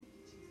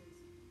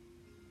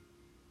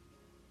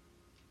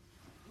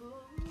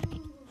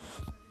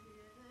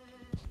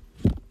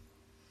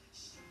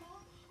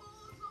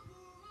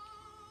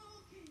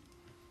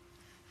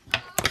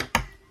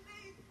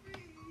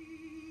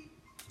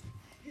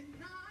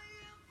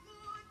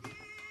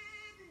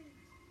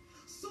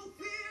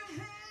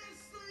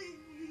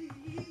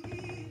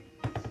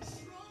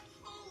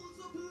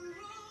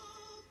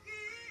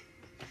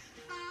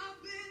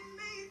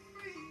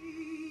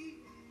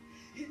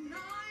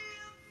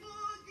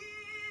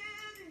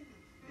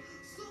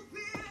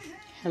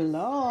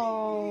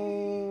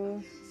Hello.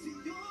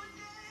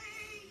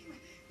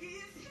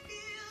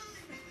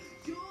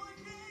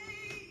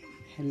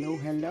 Hello,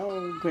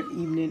 hello. Good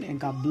evening and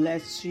God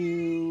bless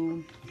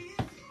you.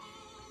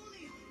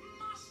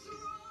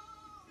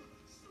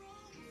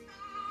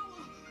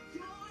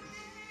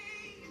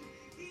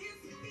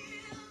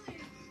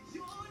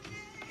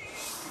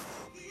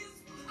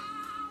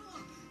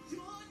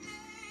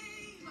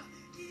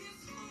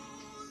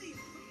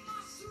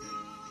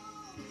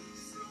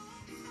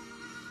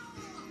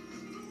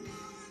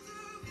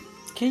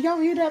 Can y'all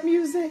hear that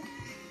music?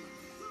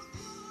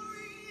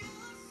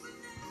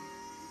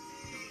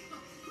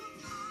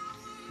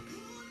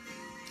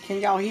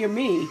 Can y'all hear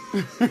me?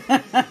 Make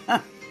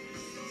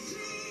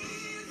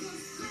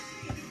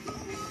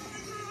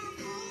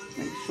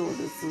sure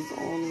this is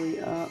all the way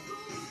up.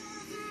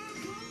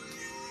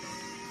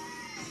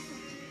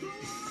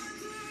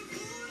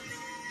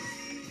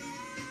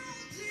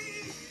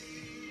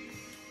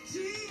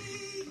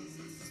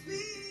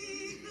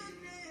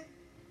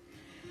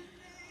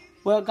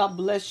 Well, God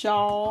bless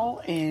y'all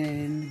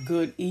and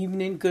good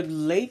evening, good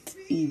late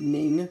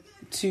evening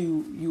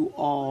to you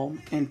all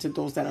and to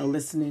those that are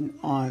listening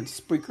on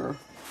Spreaker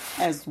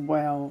as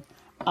well.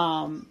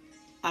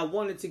 I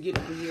wanted to get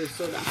over here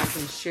so that I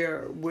can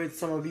share with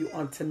some of you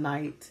on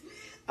tonight.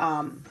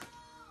 And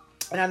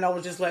I know I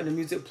was just letting the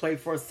music play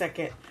for a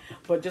second,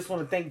 but just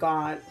want to thank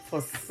God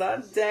for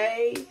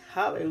Sunday.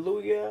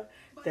 Hallelujah.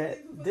 That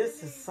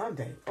this is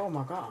Sunday. Oh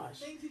my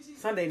gosh.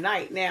 Sunday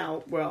night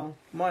now. Well,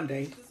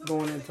 Monday,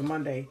 going into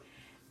Monday.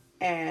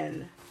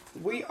 And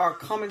we are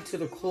coming to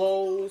the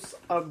close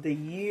of the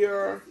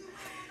year.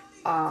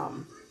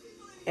 And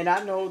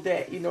I know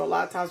that, a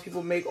lot of times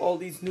people make all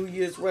these New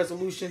Year's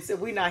resolutions,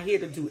 and we're not here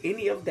to do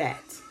any of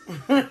that.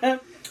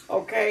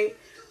 Okay?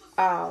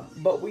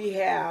 But we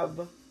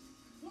have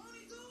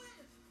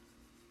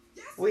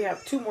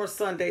 2 more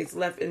Sundays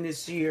left in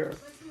this year.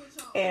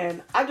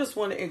 And I just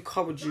want to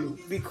encourage you,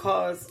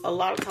 because a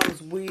lot of times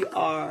we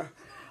are,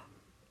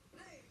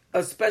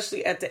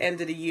 especially at the end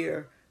of the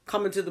year,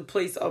 coming to the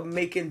place of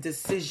making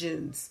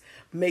decisions,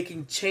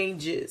 making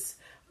changes,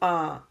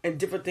 and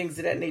different things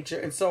of that nature.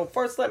 And so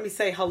first, let me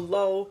say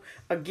hello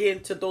again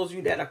to those of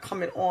you that are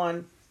coming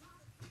on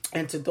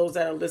and to those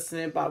that are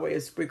listening by way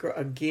of Spreaker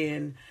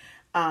again.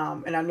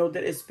 And I know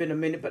that it's been a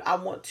minute, but I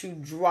want to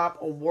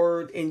drop a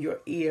word in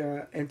your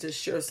ear and to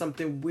share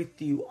something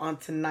with you on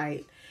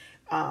tonight.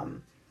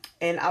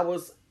 And I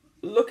was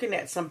looking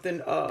at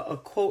something, a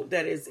quote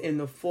that is in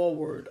the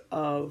foreword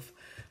of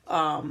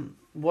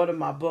one of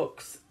my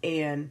books.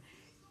 And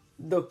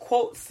the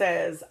quote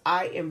says,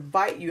 I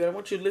invite you, and I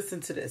want you to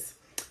listen to this.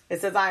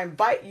 It says, I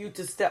invite you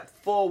to step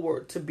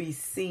forward to be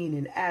seen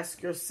and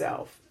ask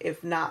yourself,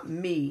 if not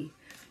me,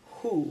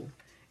 who?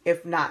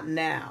 If not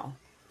now,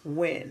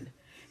 when?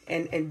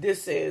 And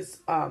this is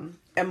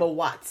Emma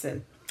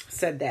Watson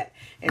said that.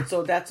 And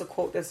so that's a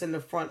quote that's in the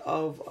front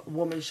of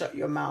Woman Shut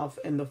Your Mouth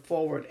in the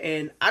forward.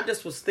 And I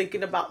just was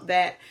thinking about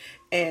that,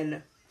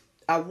 and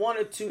I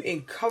wanted to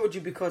encourage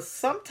you, because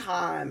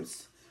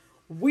sometimes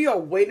we are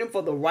waiting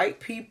for the right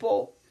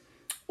people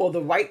or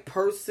the right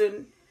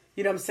person,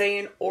 you know what I'm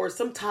saying? Or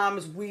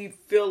sometimes we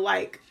feel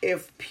like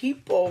if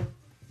people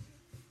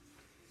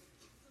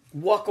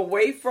walk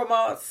away from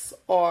us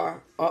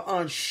or are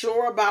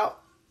unsure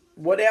about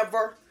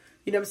whatever,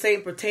 you know what I'm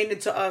saying, pertaining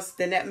to us,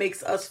 then that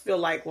makes us feel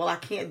like, well, I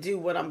can't do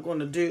what I'm going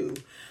to do,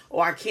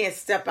 or I can't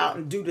step out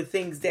and do the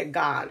things that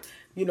God,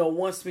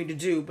 wants me to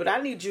do. But I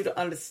need you to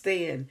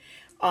understand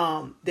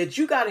that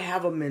you got to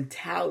have a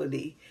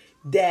mentality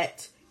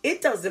that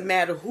it doesn't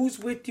matter who's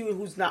with you and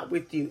who's not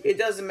with you. It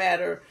doesn't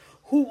matter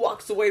who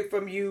walks away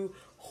from you,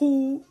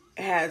 who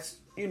has,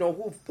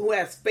 who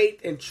has faith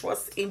and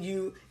trust in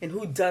you and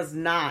who does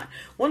not.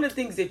 One of the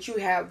things that you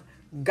have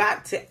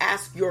got to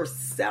ask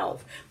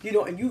yourself,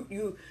 and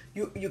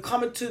you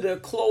coming to the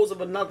close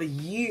of another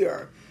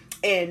year,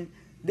 and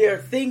there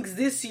are things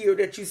this year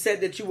that you said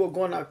that you were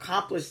going to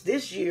accomplish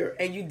this year,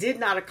 and you did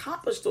not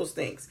accomplish those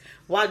things.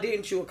 Why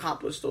didn't you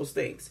accomplish those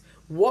things?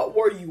 What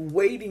were you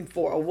waiting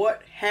for? Or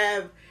what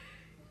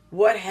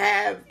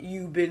have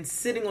you been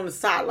sitting on the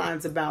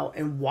sidelines about,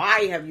 and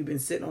why have you been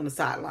sitting on the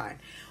sideline?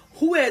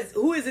 Who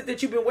is it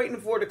that you've been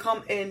waiting for to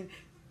come and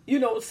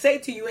say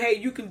to you, hey,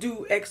 you can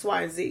do X,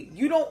 Y, and Z.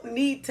 You don't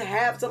need to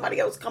have somebody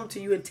else come to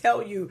you and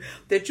tell you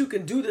that you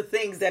can do the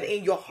things that are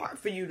in your heart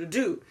for you to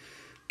do.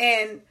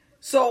 And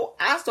so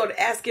I started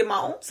asking my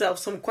own self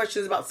some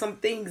questions about some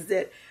things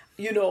that,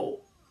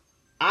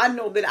 I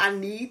know that I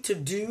need to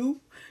do.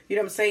 You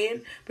know what I'm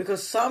saying?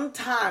 Because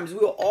sometimes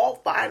we'll all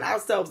find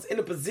ourselves in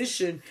a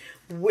position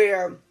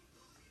where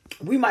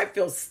we might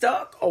feel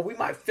stuck, or we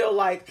might feel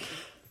like,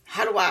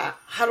 how do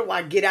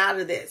I get out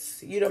of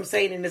this? You know what I'm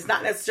saying? And it's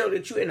not necessarily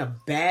that you're in a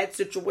bad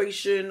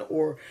situation,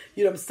 or,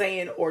 you know what I'm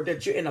saying, or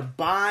that you're in a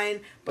bind,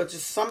 but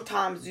just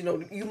sometimes,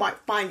 you might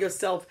find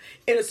yourself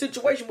in a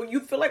situation where you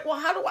feel like, well,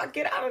 how do I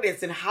get out of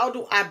this? And how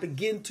do I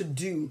begin to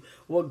do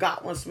what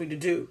God wants me to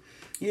do?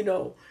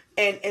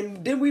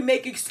 And then we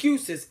make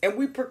excuses and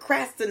we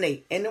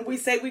procrastinate. And then we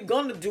say we're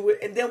going to do it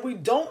and then we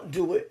don't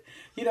do it.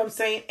 You know what I'm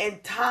saying?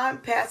 And time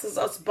passes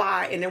us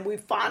by and then we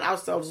find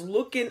ourselves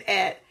looking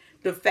at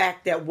the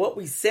fact that what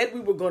we said we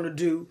were going to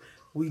do,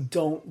 we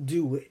don't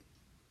do it.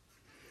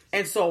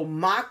 And so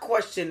my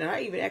question, and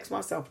I even asked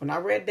myself, when I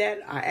read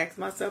that, I asked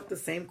myself the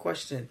same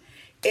question.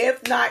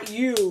 If not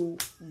you,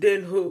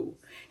 then who?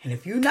 And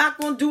if you're not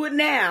going to do it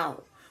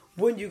now,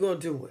 when you going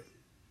to do it?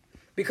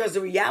 Because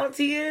the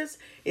reality is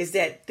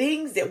that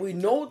things that we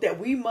know that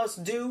we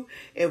must do,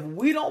 if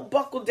we don't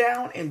buckle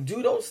down and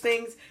do those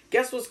things,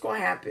 guess what's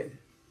going to happen?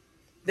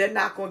 They're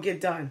not going to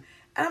get done.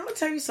 And I'm going to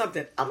tell you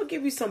something. I'm going to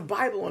give you some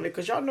Bible on it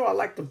because y'all know I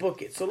like to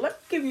book it. So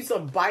let's give you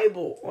some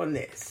Bible on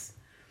this.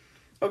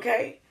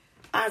 Okay?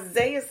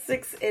 Isaiah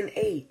 6 and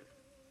 8.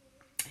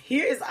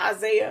 Here is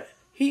Isaiah.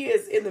 He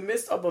is in the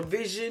midst of a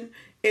vision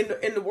in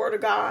the Word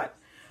of God.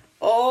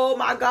 Oh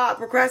my God,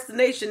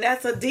 procrastination.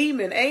 That's a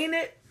demon, ain't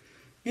it?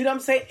 You know what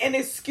I'm saying? And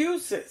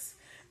excuses.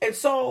 And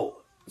so,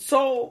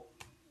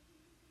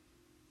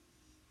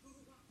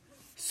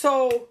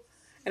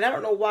 and I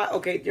don't know why.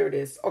 Okay, there it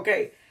is.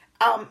 Okay.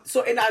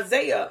 So in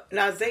Isaiah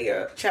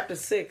chapter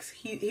 6,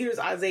 here's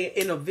Isaiah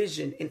in a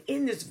vision. And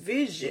in this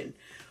vision,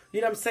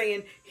 you know what I'm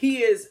saying? He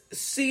is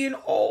seeing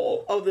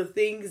all of the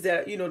things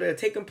that, you know, that are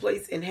taking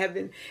place in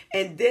heaven.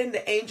 And then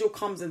the angel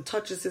comes and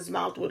touches his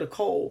mouth with a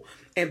coal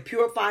and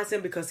purifies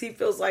him because he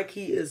feels like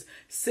he is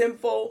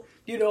sinful,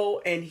 you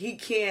know, and he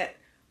can't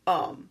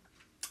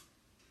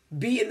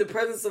be in the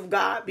presence of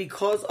God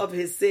because of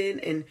his sin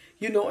and,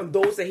 you know, and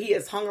those that he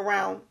has hung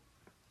around.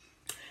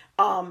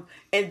 And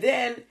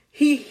then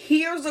he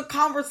hears a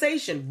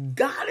conversation.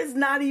 God is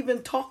not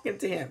even talking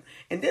to him.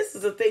 And this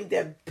is the thing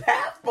that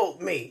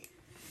baffled me,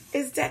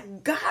 is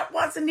that God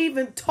wasn't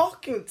even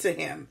talking to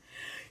him.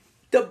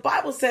 The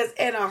Bible says,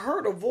 and I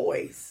heard a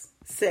voice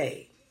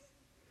say,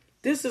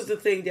 this is the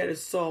thing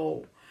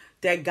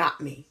that got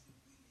me.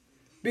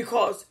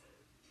 Because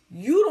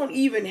you don't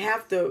even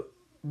have to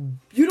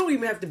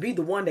be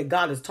the one that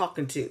God is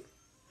talking to.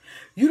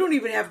 You don't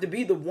even have to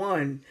be the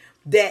one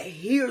that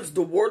hears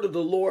the word of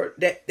the Lord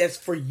that's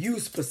for you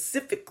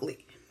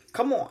specifically.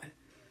 Come on.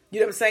 You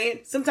know what I'm saying?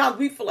 Sometimes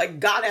we feel like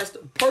God has to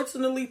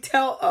personally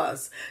tell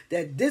us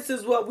that this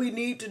is what we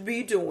need to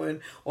be doing,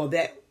 or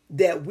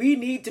that we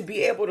need to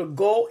be able to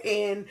go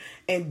in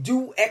and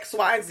do X,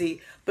 Y, and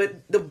Z.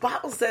 But the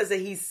Bible says that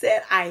he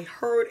said, I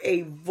heard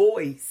a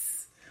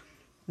voice.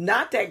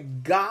 Not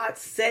that God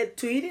said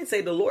to, he didn't say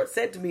the Lord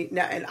said to me.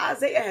 Now, and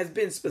Isaiah has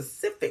been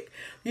specific.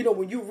 You know,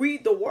 when you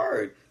read the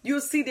word,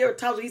 you'll see there are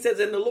times where he says,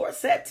 and the Lord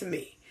said to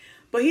me.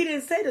 But he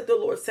didn't say that the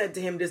Lord said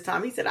to him this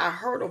time. He said, I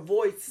heard a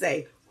voice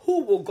say,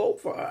 who will go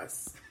for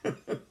us?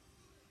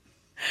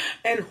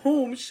 And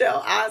whom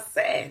shall I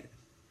send?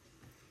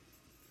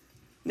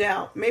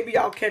 Now, maybe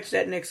y'all catch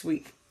that next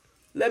week.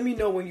 Let me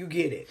know when you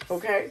get it,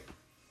 okay?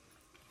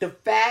 The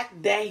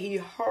fact that he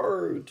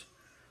heard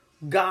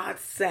God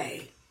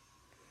say,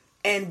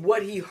 and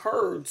what he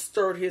heard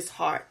stirred his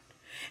heart.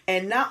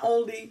 And not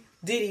only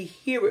did he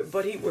hear it,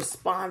 but he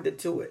responded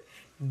to it.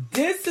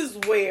 This is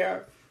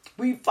where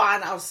we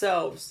find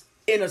ourselves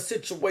in a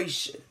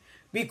situation.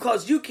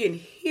 Because you can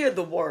hear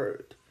the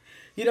word.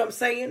 You know what I'm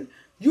saying?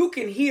 You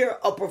can hear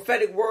a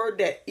prophetic word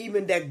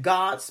that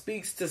God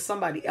speaks to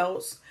somebody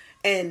else.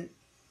 And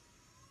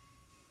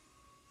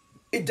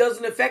it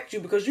doesn't affect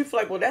you because you feel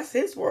like, well, that's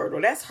his word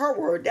or that's her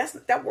word.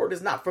 That word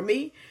is not for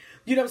me.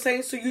 You know what I'm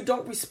saying? So you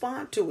don't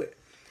respond to it.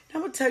 I'm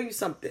going to tell you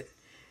something.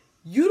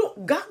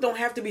 God don't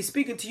have to be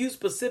speaking to you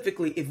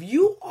specifically. If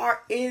you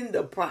are in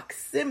the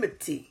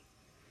proximity,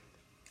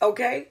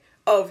 okay,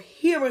 of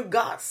hearing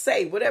God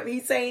say whatever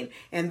he's saying,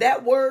 and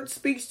that word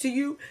speaks to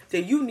you,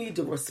 then you need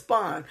to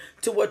respond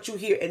to what you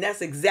hear. And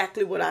that's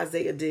exactly what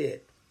Isaiah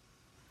did.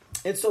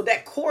 And so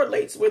that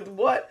correlates with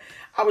what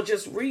I was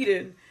just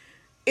reading.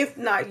 If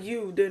not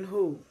you, then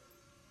who?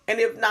 And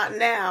if not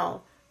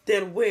now,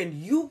 then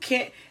when? You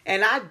can't.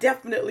 And I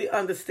definitely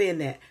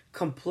understand that.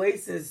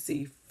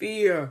 Complacency,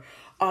 fear,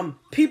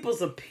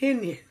 people's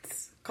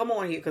opinions. Come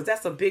on here, because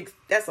that's a big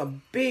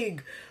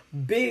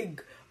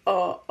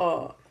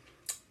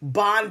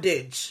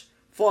bondage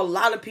for a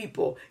lot of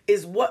people,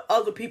 is what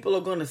other people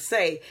are going to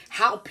say,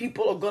 how they're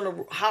going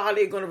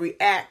to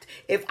react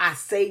if I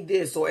say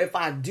this or if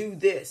I do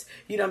this.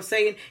 You know what I'm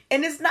saying?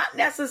 And it's not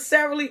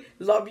necessarily,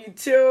 love you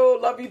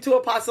too,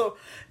 Apostle.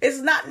 It's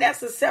not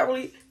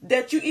necessarily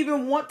that you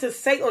even want to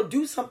say or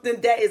do something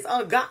that is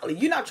ungodly.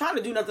 You're not trying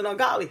to do nothing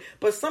ungodly,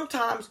 but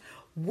sometimes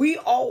we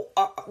are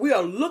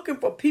looking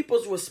for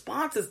people's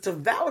responses to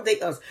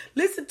validate us.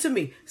 Listen to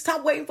me.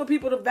 Stop waiting for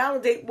people to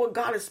validate what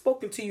God has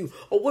spoken to you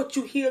or what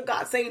you hear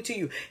God saying to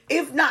you.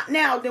 If not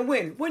now, then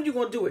when? When you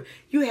going to do it?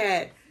 You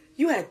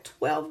had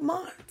 12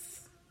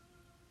 months.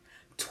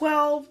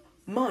 12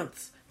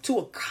 months to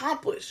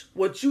accomplish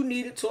what you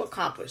needed to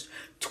accomplish.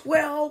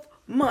 12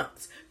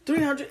 months.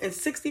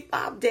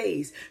 365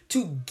 days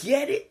to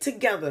get it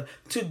together,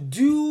 to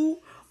do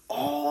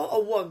all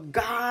of what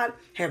God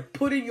had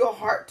put in your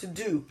heart to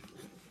do.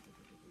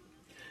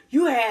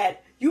 You had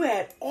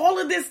all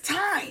of this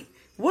time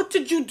What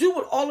did you do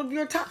with all of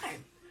your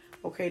time?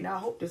 Okay, now I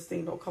hope this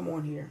thing don't come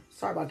on here.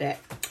 Sorry about that.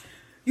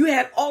 You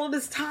had all of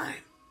this time.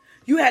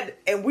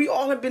 And we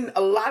all have been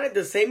allotted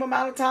the same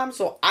amount of time.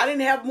 So I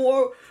didn't have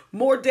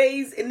more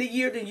days in the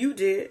year than you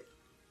did.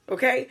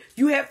 Okay?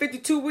 You had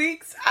 52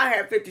 weeks. I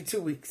had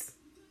 52 weeks.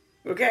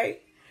 Okay?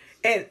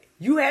 And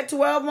you had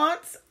 12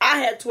 months. I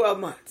had 12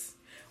 months.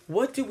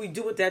 What did we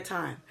do at that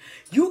time?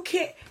 You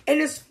can't, and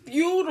it's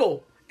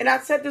futile. And I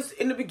said this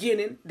in the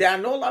beginning, that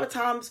I know a lot of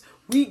times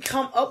we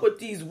come up with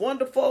these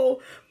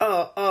wonderful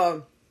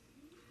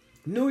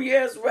New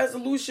Year's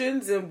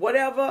resolutions and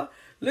whatever.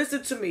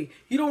 Listen to me.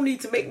 You don't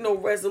need to make no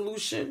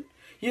resolution.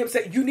 You know what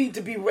I'm saying? You need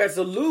to be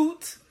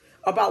resolute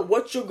about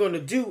what you're going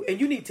to do. And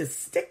you need to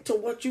stick to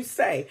what you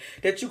say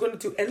that you're going to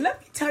do. And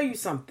let me tell you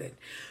something.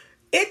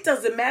 It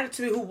doesn't matter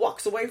to me who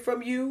walks away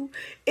from you.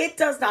 It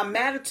does not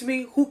matter to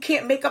me who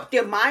can't make up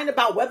their mind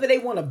about whether they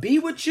want to be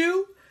with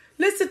you.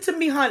 Listen to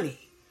me, honey.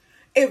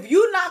 If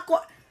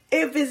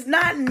it's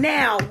not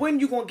now, when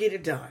you going to get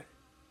it done?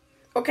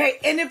 Okay?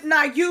 And if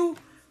not you,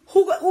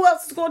 who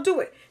else is going to do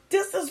it?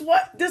 This is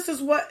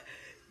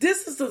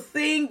the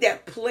thing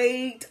that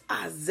plagued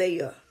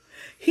Isaiah.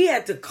 He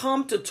had to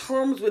come to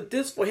terms with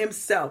this for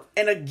himself.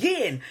 And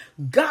again,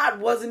 God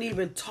wasn't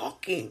even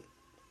talking.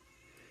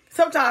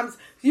 Sometimes,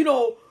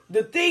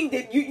 the thing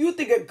that you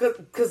think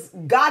because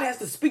God has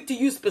to speak to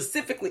you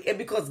specifically, and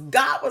because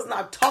God was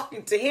not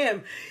talking to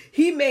him,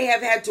 he may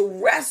have had to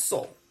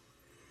wrestle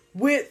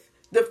with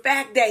the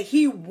fact that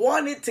he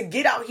wanted to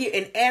get out here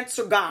and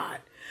answer God.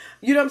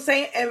 You know what I'm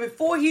saying? And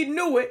before he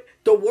knew it,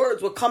 the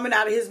words were coming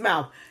out of his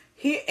mouth.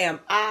 Here am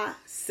I,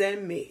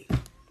 send me.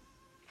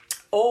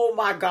 Oh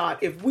my God,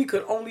 if we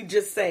could only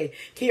just say,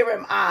 here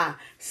am I,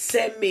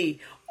 send me.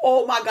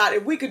 Oh my God,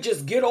 if we could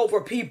just get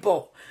over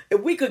people.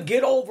 If we could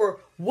get over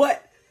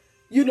what,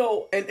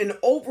 and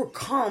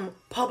overcome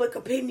public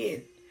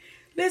opinion.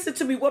 Listen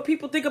to me. What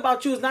people think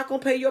about you is not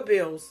going to pay your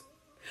bills.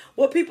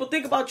 What people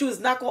think about you is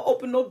not going to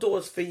open no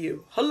doors for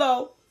you.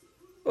 Hello?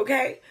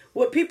 Okay?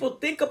 What people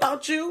think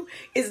about you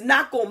is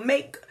not going to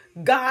make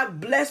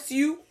God bless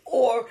you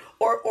or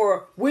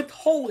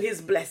withhold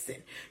his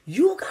blessing.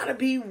 You got to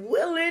be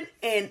willing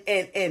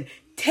and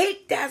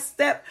take that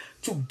step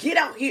to get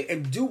out here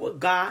and do what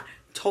God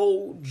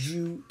told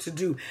you to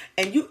do.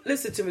 And you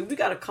listen to me, we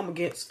got to come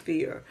against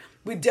fear.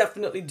 We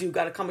definitely do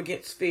got to come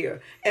against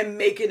fear and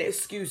making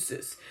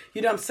excuses.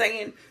 You know what I'm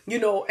saying?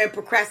 And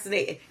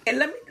procrastinating.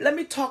 And let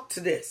me talk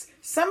to this.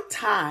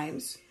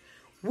 Sometimes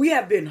we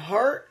have been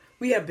hurt,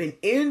 we have been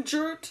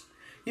injured,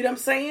 you know what I'm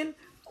saying?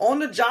 On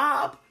the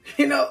job,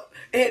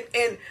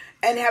 and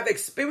have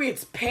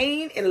experienced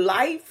pain in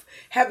life,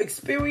 have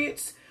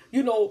experienced,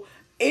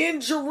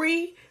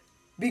 injury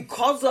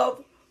because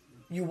of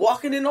you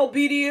walking in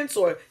obedience,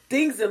 or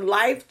things in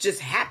life just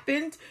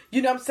happened,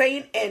 you know what I'm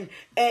saying?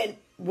 And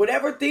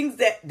whatever things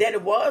that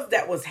it was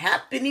that was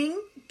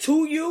happening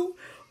to you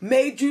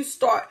made you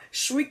start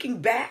shrieking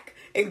back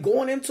and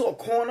going into a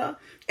corner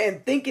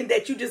and thinking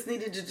that you just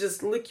needed to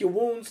just lick your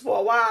wounds for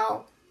a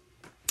while,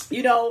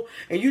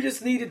 and you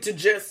just needed to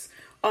just,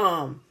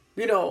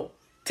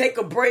 take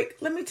a break.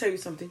 Let me tell you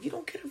something. You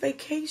don't get a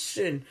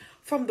vacation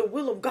from the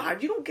will of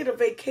God. You don't get a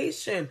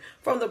vacation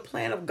from the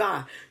plan of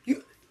God.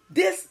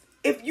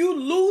 If you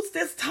lose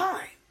this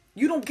time,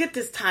 you don't get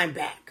this time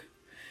back.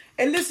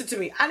 And listen to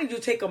me. I need you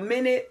to take a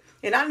minute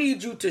and I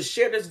need you to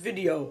share this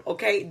video.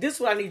 Okay. This is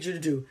what I need you to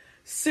do.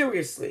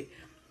 Seriously.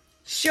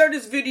 Share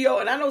this video.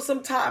 And I know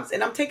sometimes,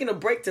 and I'm taking a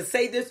break to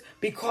say this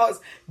because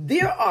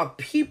there are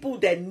people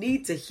that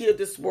need to hear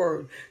this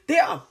word.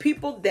 There are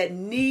people that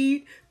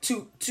need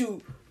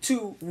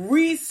to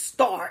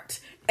restart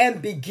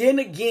and begin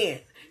again.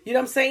 You know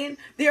what I'm saying?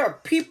 There are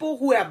people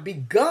who have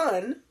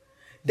begun.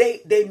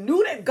 They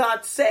knew that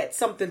God said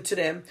something to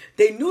them.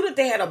 They knew that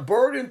they had a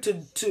burden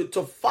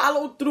to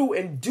follow through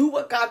and do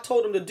what God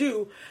told them to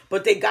do,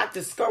 but they got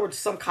discouraged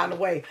some kind of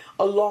way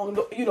along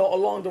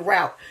the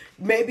route.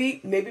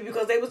 Maybe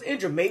because they was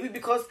injured. Maybe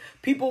because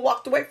people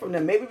walked away from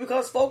them. Maybe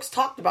because folks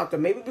talked about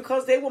them. Maybe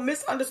because they were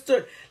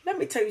misunderstood. Let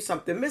me tell you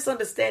something.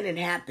 Misunderstanding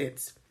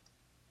happens.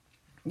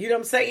 You know what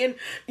I'm saying?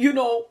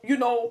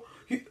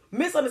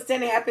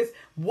 Misunderstanding happens.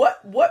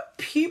 What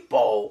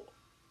people...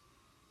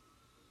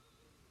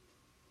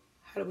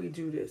 How do we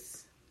do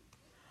this?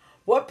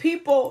 What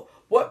people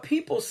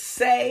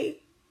say,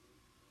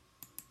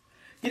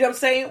 you know what I'm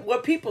saying?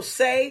 What people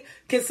say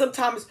can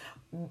sometimes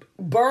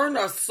burn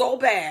us so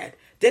bad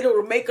that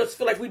it'll make us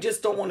feel like we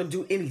just don't want to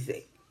do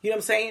anything. You know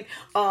what I'm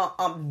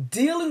saying?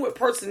 Dealing with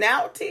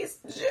personalities,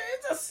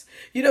 just,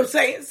 you know what I'm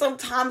saying?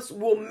 Sometimes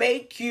will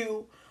make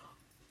you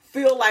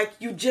feel like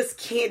you just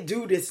can't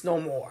do this no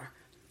more.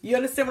 You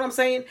understand what I'm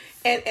saying?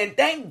 And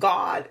thank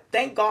God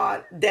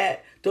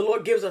that the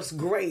Lord gives us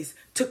grace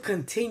to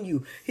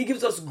continue. He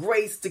gives us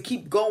grace to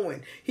keep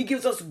going. He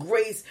gives us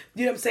grace,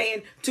 you know what I'm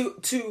saying,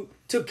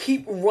 to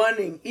keep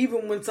running,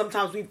 even when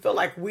sometimes we feel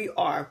like we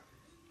are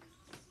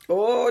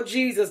Oh,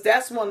 Jesus,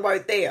 that's one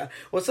right there.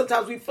 Well,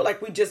 sometimes we feel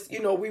like we just,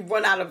 we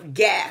run out of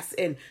gas.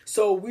 And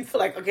so we feel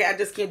like, okay, I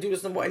just can't do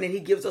this no more. And then he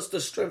gives us the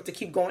strength to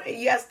keep going. And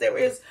yes, there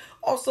is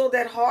also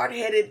that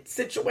hard-headed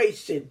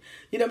situation.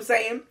 You know what I'm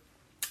saying?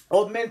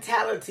 Or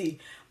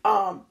mentality.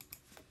 Hold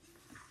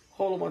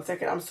on one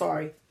second. I'm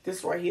sorry.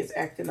 This right here is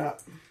acting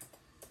up.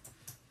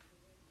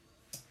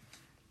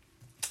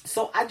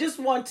 So I just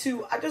want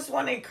to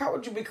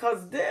encourage you,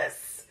 because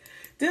this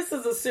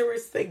is a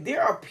serious thing.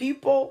 There are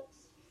people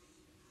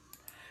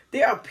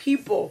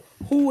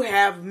who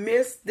have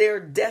missed their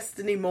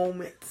destiny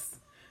moments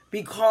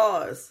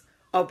because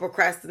of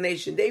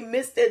procrastination. They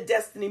missed their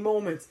destiny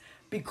moments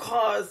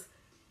because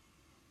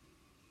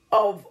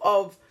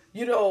of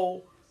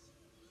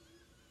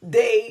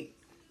they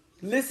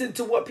listened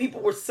to what people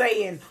were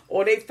saying,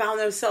 or they found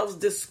themselves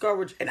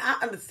discouraged. And I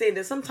understand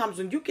that sometimes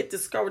when you get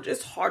discouraged,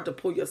 it's hard to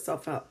pull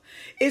yourself up.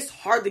 It's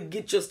hard to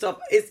get yourself.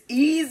 It's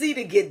easy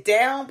to get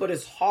down, but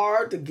it's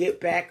hard to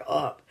get back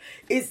up.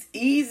 It's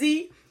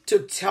easy to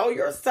tell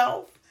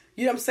yourself,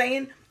 you know what I'm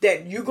saying,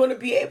 that you're going to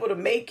be able to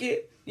make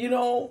it,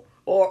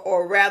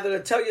 or rather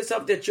to tell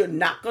yourself that you're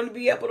not going to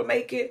be able to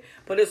make it.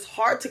 But it's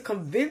hard to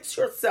convince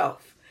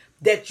yourself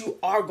that you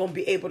are going to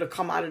be able to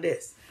come out of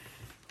this.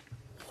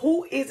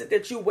 Who is it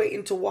that you're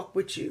waiting to walk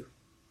with you?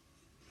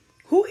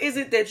 Who is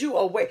it that you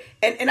are waiting?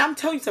 And I'm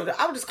telling you something.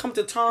 I would just come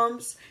to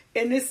terms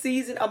in this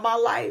season of my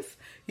life.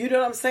 You know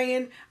what I'm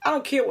saying? I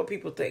don't care what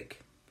people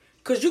think,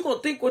 because you're going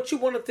to think what you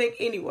want to think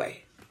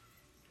anyway.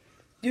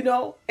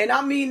 And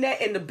I mean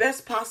that in the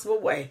best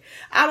possible way.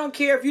 I don't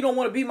care if you don't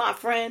want to be my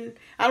friend.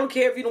 I don't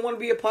care if you don't want to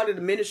be a part of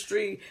the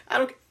ministry. I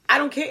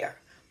don't care.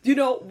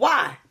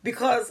 Why?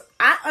 Because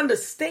I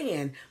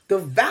understand the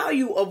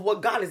value of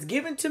what God has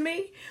given to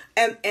me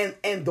and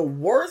the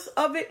worth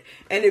of it.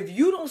 And if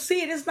you don't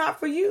see it, it's not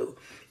for you.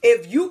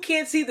 If you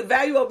can't see the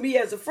value of me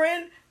as a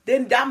friend,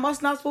 then that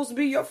must not supposed to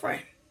be your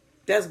friend.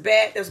 That's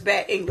bad. That's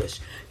bad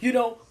English,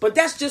 but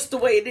that's just the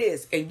way it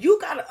is. And you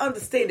got to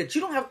understand that you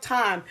don't have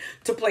time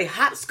to play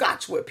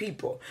hopscotch with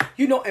people,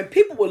 and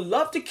people would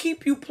love to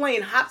keep you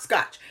playing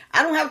hopscotch.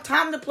 I don't have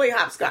time to play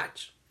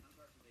hopscotch.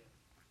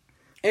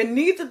 And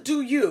neither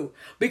do you,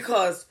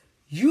 because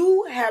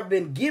you have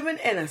been given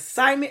an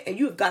assignment and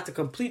you've got to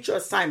complete your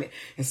assignment.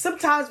 And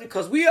sometimes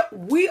because we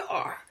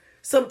are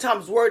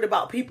sometimes worried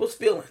about people's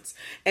feelings.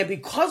 And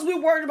because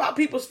we're worried about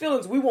people's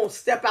feelings, we won't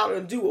step out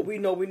and do what we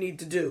know we need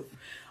to do.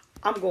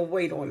 I'm going to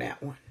wait on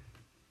that one.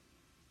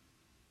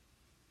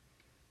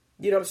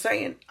 You know what I'm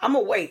saying? I'm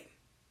going to wait.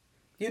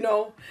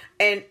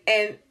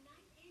 And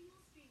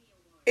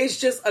it's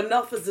just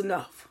enough is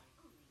enough.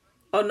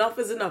 Enough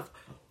is enough.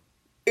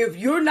 If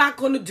you're not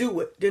going to do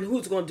it, then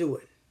who's going to do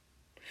it?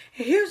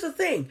 And here's the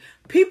thing.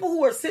 People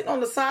who are sitting on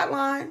the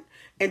sideline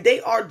and they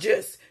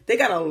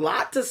got a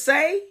lot to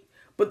say,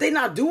 but they're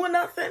not doing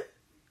nothing.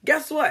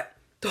 Guess what?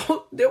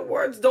 Their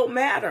words don't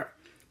matter,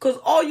 because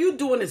all you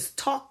doing is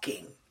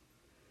talking.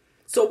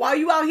 So while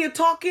you out here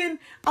talking,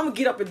 I'm going to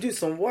get up and do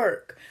some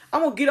work.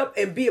 I'm going to get up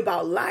and be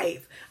about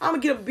life. I'm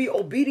going to get up and be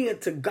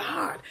obedient to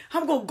God.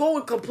 I'm going to go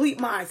and complete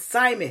my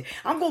assignment.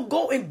 I'm going to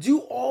go and do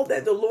all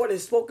that the Lord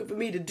has spoken for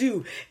me to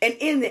do. And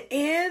in the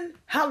end,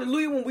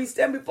 hallelujah, when we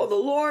stand before the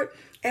Lord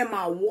and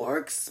my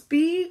works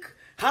speak,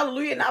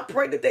 hallelujah, and I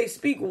pray that they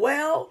speak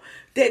well,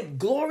 then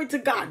glory to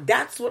God.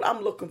 That's what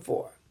I'm looking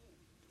for.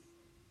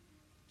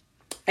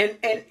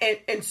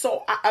 And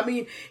so, I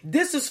mean,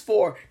 this is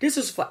for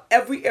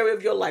every area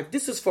of your life.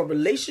 This is for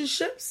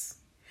relationships.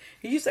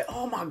 And you say,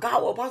 oh my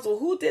God, well, Apostle,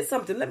 who did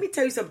something? Let me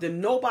tell you something.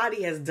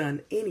 Nobody has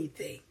done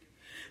anything.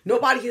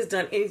 Nobody has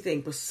done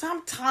anything. But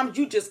sometimes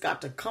you just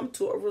got to come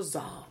to a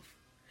resolve.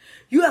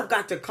 You have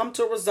got to come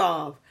to a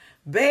resolve.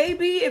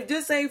 Baby, if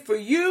this ain't for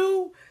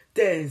you,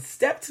 then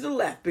step to the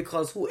left.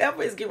 Because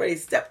whoever is getting ready to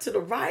step to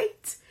the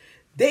right,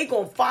 they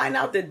going to find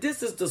out that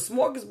this is the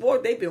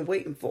smorgasbord they've been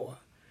waiting for.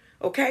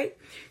 Okay?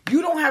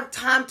 You don't have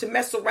time to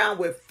mess around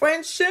with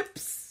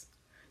friendships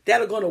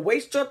that are going to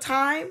waste your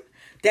time,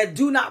 that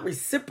do not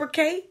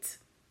reciprocate.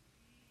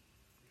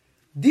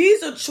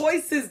 These are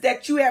choices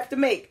that you have to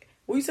make.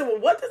 Well, you say, well,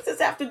 what does this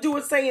have to do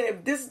with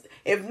saying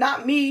if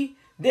not me,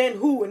 then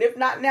who? And if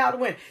not now, to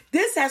when?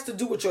 This has to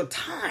do with your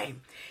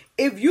time.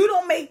 If you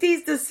don't make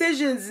these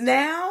decisions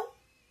now,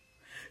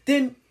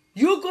 then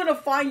you're going to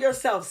find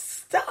yourself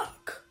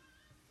stuck.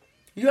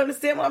 You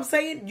understand what I'm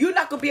saying? You're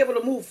not going to be able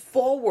to move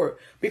forward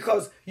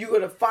because you're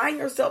going to find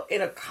yourself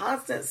in a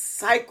constant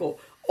cycle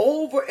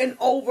over and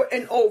over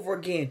and over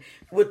again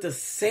with the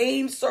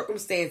same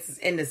circumstances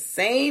and the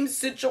same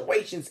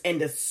situations and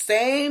the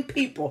same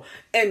people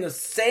and the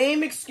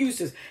same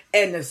excuses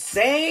and the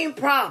same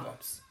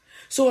problems.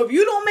 So if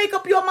you don't make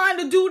up your mind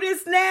to do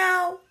this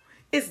now,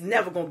 it's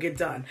never going to get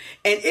done.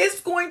 And it's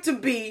going to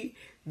be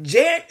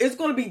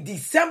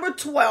December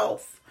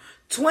 12th,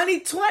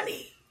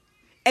 2020.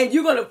 And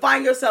you're going to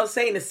find yourself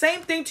saying the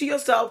same thing to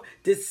yourself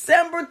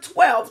December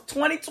 12th,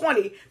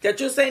 2020, that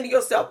you're saying to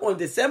yourself on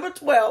December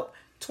 12th,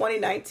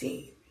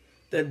 2019.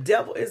 The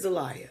devil is a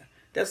liar.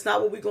 That's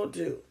not what we're going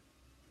to do.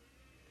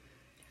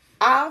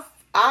 I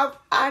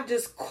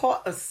just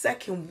caught a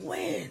second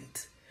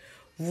wind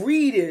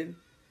reading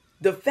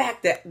the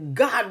fact that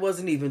God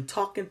wasn't even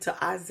talking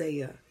to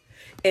Isaiah.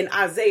 And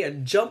Isaiah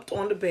jumped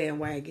on the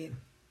bandwagon.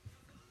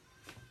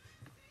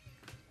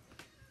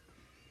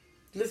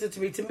 Listen to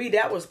me. To me,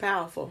 that was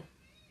powerful.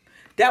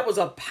 That was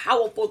a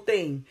powerful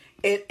thing.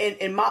 And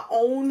in my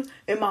own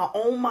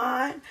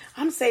mind,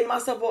 I'm saying to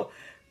myself,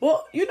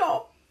 well, you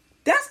know,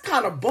 that's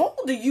kind of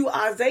bold of you,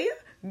 Isaiah.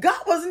 God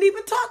wasn't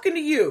even talking to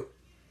you.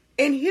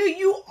 And here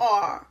you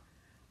are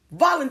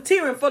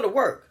volunteering for the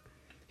work.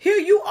 Here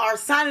you are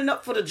signing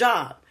up for the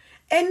job.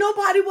 And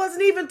nobody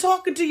wasn't even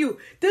talking to you.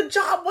 The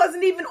job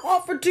wasn't even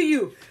offered to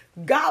you.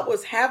 God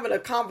was having a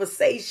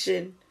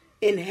conversation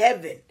in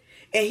heaven.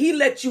 And he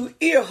let you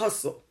ear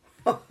hustle.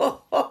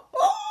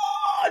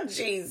 Oh,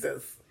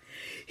 Jesus.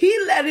 He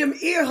let him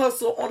ear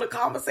hustle on the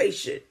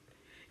conversation.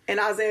 And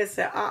Isaiah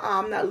said,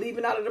 I'm not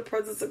leaving out of the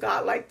presence of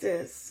God like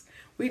this.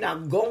 We're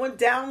not going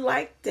down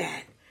like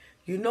that.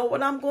 You know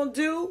what I'm going to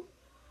do?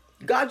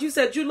 God, you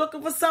said you're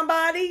looking for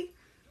somebody.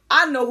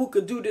 I know who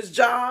could do this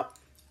job.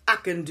 I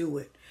can do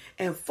it.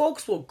 And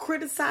folks will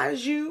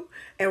criticize you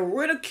and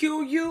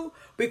ridicule you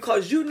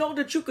because you know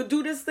that you could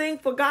do this thing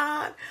for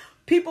God.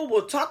 People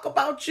will talk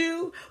about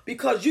you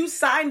because you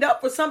signed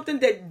up for something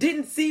that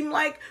didn't seem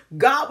like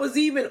God was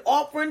even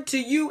offering to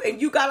you,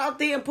 and you got out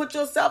there and put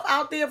yourself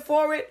out there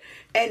for it.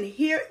 And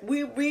here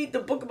we read the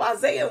book of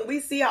Isaiah and we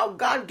see how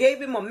God gave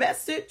him a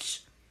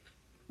message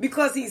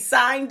because he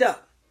signed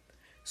up.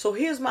 So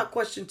here's my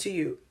question to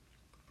you.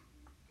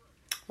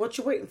 What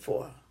you waiting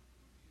for?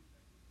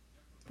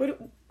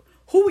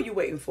 Who are you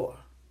waiting for?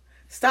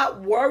 Stop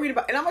worrying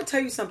about, and I'm going to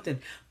tell you something.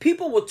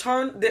 People will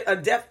turn a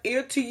deaf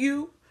ear to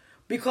you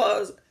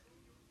because,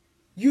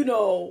 you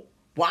know,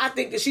 well, I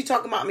think that she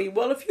talking about me.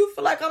 Well, if you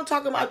feel like I'm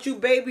talking about you,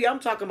 baby, I'm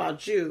talking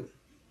about you.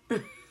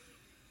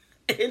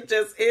 It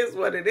just is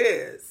what it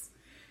is.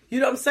 You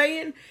know what I'm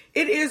saying?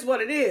 It is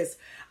what it is.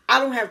 I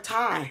don't have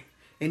time,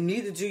 and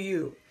neither do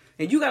you.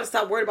 And you got to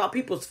stop worrying about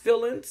people's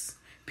feelings,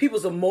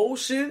 people's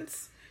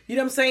emotions. You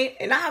know what I'm saying?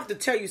 And I have to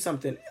tell you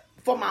something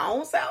for my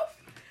own self.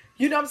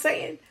 You know what I'm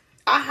saying?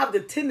 I have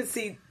the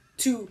tendency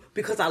to,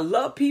 because I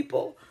love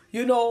people,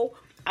 you know,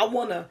 I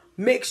want to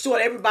make sure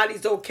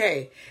everybody's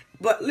okay.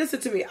 But listen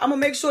to me. I'm going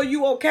to make sure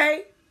you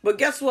okay. But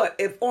guess what?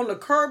 If on the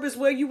curb is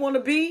where you want to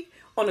be,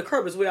 on the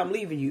curb is where I'm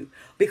leaving you.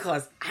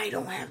 Because I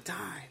don't have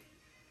time.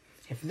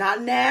 If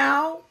not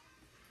now,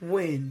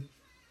 when?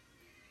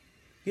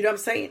 You know what I'm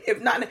saying?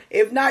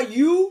 If not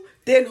you,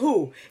 then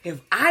who?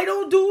 If I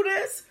don't do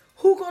this,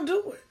 who gonna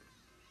do it?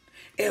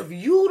 If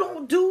you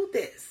don't do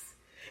this,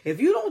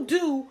 if you don't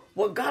do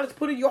what God has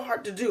put in your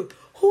heart to do,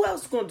 who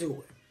else is going to do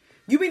it?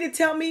 You mean to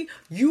tell me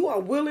you are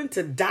willing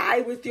to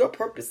die with your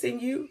purpose in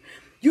you?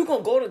 You going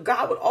to go to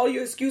God with all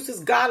your excuses?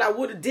 God, I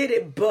would have did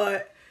it,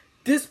 but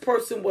this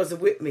person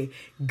wasn't with me.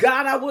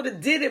 God, I would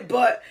have did it,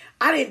 but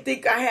I didn't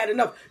think I had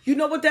enough. You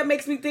know what that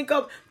makes me think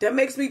of? That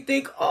makes me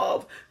think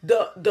of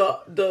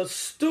the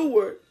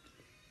steward,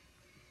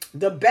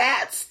 the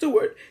bad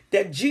steward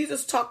that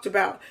Jesus talked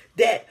about,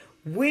 that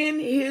when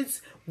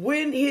his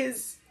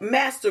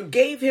master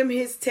gave him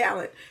his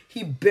talent,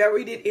 he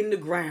buried it in the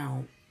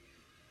ground.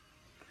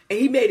 And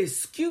he made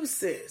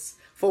excuses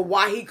for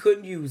why he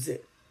couldn't use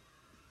it.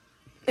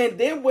 And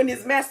then when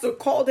his master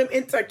called him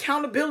into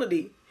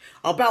accountability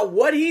about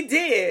what he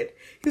did,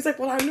 he was like,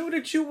 well, I knew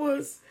that you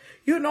was,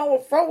 you know,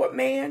 a forward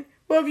man.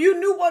 Well, if you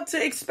knew what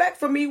to expect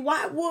from me,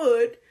 why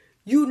would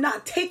you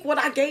not take what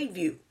I gave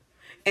you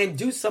and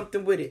do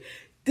something with it?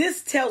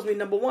 This tells me,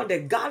 number one,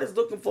 that God is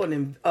looking for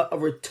a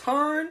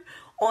return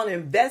on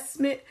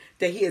investment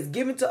that he has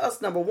given to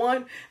us, number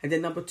one. And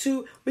then number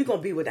two, we're going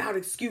to be without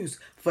excuse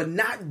for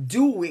not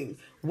doing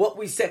what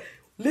we said.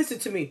 Listen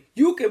to me.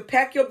 You can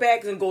pack your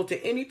bags and go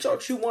to any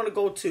church you want to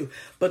go to.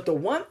 But the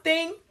one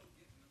thing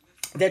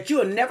that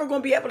you are never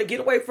going to be able to get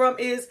away from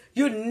is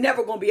you're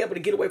never going to be able to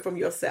get away from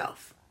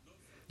yourself.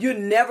 You're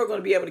never going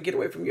to be able to get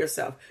away from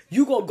yourself.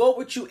 You're going to go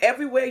with you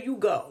everywhere you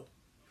go.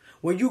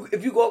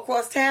 If you go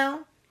across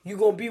town, you're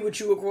going to be with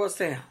you across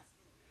town.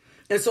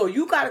 And so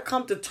you got to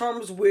come to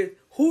terms with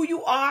who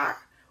you are,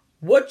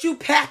 what you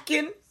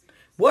packing,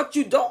 what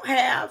you don't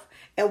have,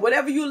 and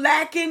whatever you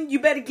lacking, you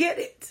better get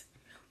it.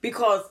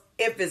 Because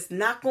if it's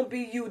not going to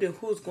be you, then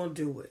who's going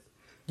to do it?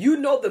 You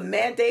know the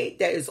mandate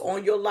that is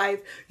on your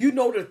life. You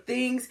know the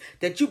things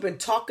that you've been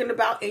talking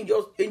about in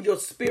your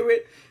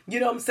spirit.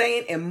 You know what I'm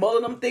saying? And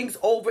mulling them things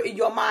over in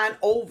your mind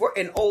over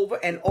and over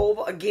and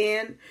over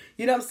again.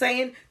 You know what I'm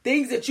saying?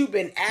 Things that you've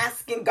been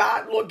asking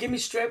God, Lord, give me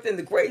strength and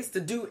the grace to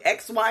do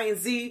X, Y, and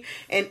Z.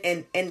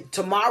 And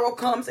tomorrow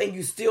comes and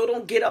you still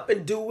don't get up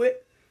and do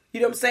it. You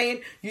know what I'm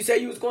saying? You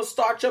said you was going to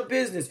start your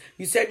business.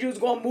 You said you was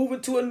going to move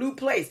into a new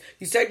place.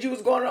 You said you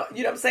was going to,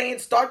 you know what I'm saying,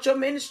 start your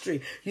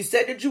ministry. You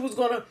said that you was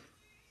going to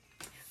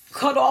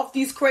cut off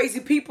these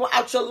crazy people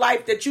out your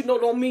life that you know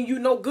don't mean you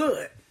no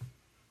good.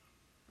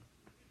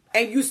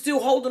 And you still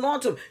holding on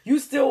to them. You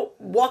still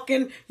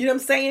walking, you know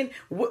what I'm saying,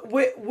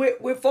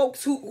 with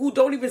folks who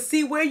don't even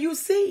see where you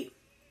see.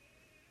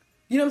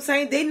 You know what I'm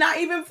saying? They not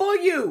even for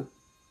you.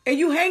 And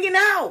you hanging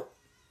out.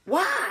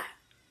 Why?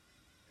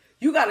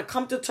 You got to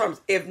come to terms.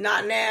 If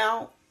not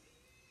now,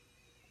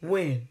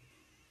 when?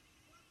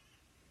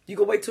 You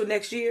gonna wait till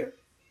next year?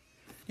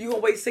 You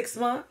gonna wait 6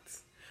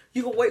 months?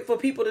 You gonna wait for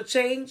people to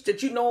change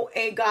that you know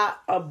ain't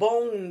got a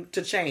bone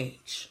to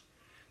change?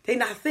 They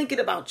not thinking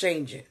about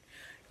changing.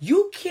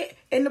 You can't,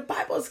 and the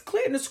Bible is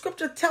clear, and the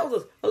scripture tells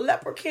us a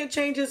leper can't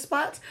change his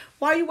spots.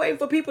 Why are you waiting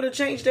for people to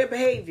change their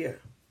behavior?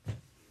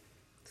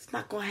 It's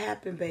not going to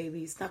happen,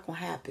 baby. It's not going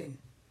to happen.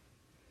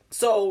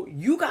 So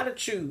you got to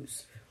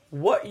choose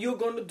what you're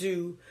going to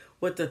do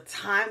with the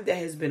time that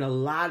has been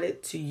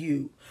allotted to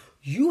you.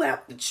 You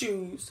have to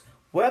choose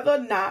whether or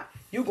not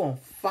you're going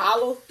to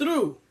follow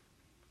through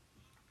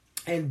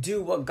and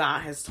do what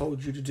God has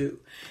told you to do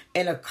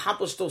and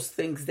accomplish those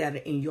things that are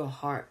in your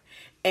heart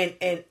and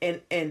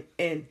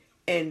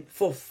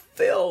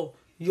fulfill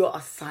your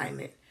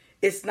assignment.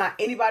 It's not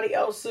anybody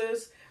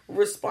else's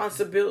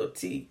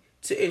responsibility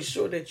to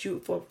ensure that you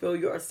fulfill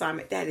your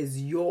assignment. That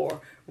is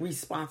your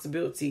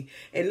responsibility.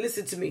 And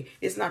listen to me,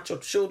 it's not your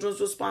children's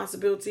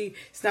responsibility.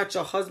 It's not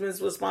your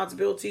husband's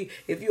responsibility.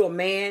 If you're a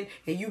man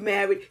and you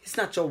married, it's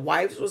not your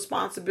wife's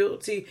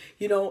responsibility.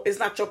 You know, it's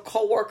not your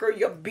coworker,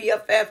 your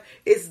BFF.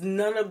 It's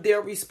none of their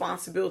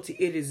responsibility.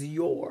 It is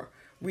your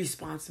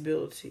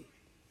responsibility.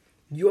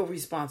 Your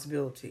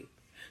responsibility.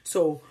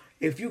 So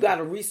if you got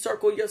to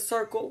recircle your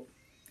circle,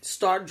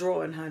 start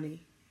drawing,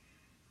 honey.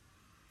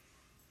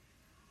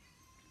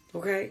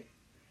 Okay?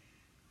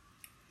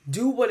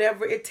 Do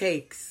whatever it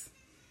takes.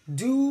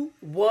 Do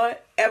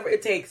whatever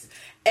it takes.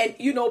 And,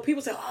 you know,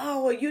 people say,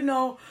 oh, well, you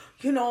know,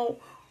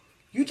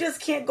 you just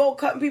can't go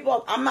cutting people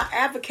off. I'm not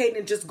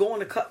advocating just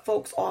going to cut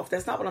folks off.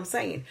 That's not what I'm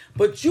saying.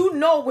 But you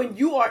know when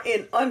you are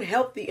in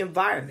unhealthy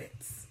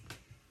environments.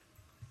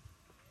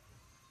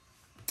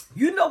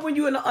 You know when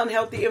you're in an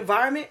unhealthy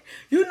environment.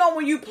 You know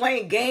when you're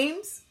playing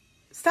games.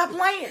 Stop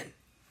playing.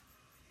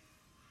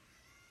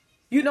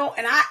 You know,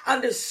 and I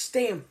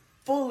understand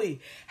fully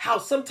how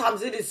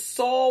sometimes it is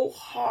so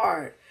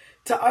hard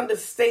to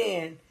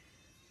understand.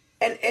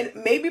 And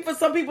maybe for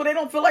some people they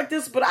don't feel like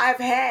this, but I've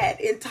had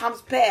in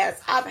times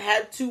past, I've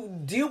had to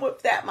deal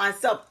with that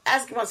myself,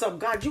 asking myself,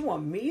 God, you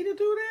want me to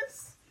do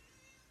this?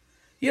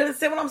 You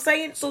understand what I'm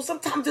saying? So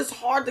sometimes it's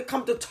hard to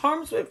come to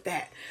terms with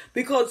that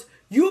because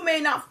you may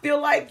not feel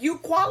like you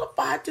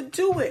qualified to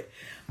do it.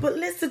 But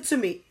listen to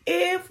me.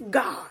 If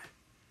God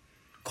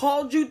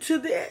called you to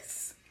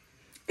this,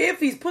 if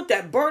he's put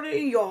that burden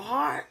in your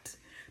heart,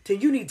 then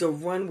you need to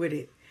run with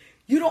it.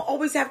 You don't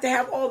always have to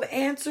have all the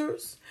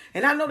answers.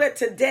 And I know that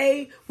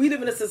today we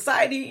live in a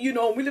society, you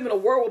know, we live in a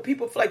world where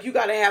people feel like you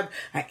got to have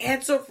an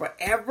answer for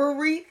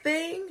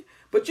everything.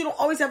 But you don't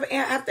always have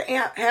to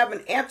have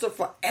an answer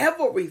for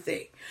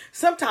everything.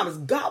 Sometimes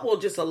God will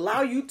just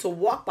allow you to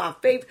walk by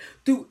faith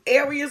through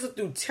areas,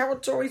 through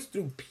territories,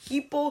 through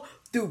people,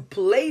 through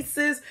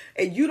places.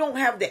 And you don't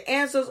have the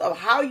answers of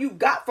how you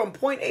got from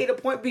point A to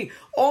point B.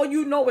 All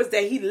you know is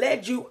that he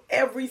led you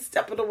every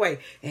step of the way.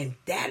 And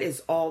that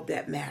is all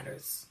that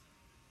matters.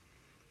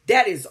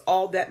 That is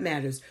all that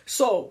matters.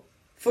 So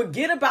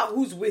forget about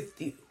who's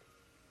with you.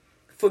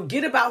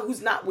 Forget about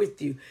who's not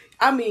with you.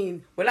 I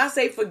mean, when I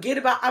say forget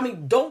about, I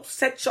mean, don't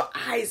set your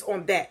eyes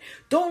on that.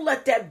 Don't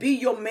let that be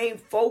your main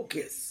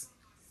focus.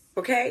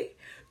 Okay?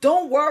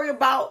 Don't worry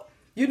about,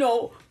 you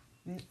know,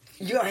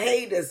 your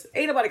haters.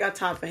 Ain't nobody got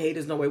time for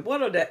haters, no way.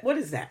 What are that? What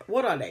is that?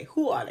 What are they?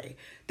 Who are they?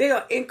 They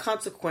are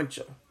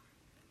inconsequential.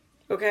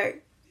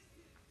 Okay?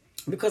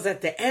 Because at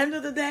the end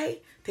of the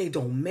day, they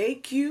don't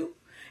make you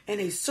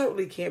and they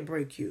certainly can't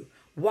break you.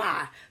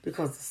 Why?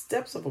 Because the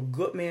steps of a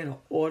good man are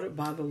ordered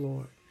by the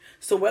Lord.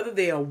 So whether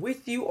they are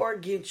with you or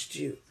against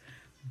you,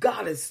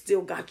 God has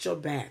still got your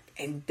back.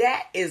 And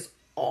that is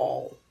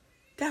all.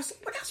 That's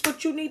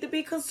what you need to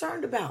be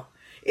concerned about.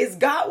 Is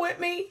God with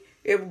me?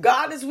 If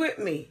God is with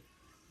me,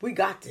 we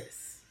got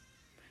this.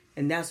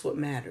 And that's what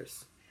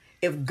matters.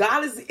 If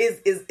God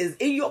is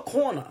in your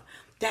corner,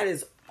 that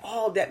is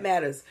all that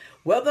matters.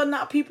 Whether or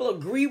not people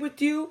agree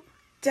with you,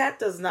 that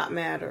does not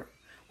matter.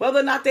 Whether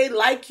or not they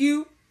like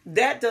you,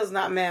 that does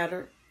not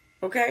matter.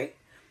 Okay?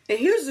 And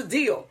here's the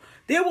deal.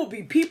 There will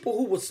be people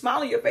who will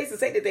smile in your face and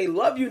say that they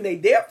love you and they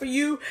there for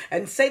you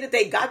and say that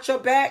they got your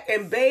back.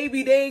 And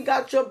baby, they ain't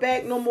got your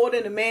back no more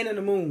than the man in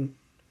the moon.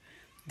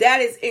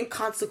 That is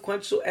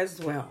inconsequential as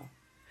well.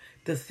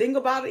 The thing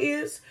about it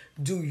is,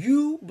 do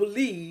you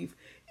believe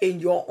in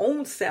your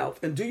own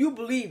self? And do you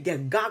believe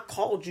that God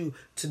called you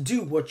to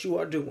do what you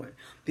are doing?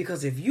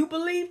 Because if you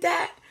believe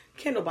that,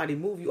 can't nobody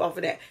move you off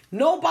of that.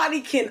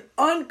 Nobody can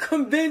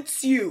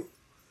unconvince you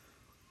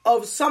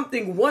of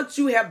something once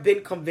you have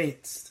been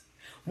convinced.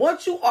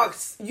 Once you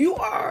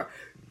are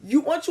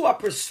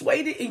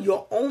persuaded in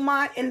your own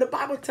mind, and the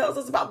Bible tells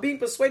us about being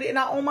persuaded in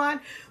our own mind.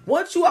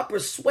 Once you are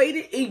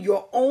persuaded in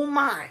your own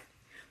mind,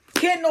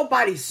 can't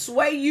nobody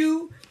sway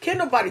you. Can't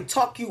nobody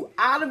talk you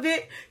out of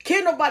it.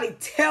 Can't nobody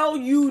tell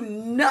you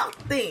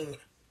nothing.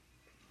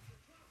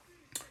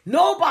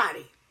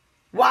 Nobody.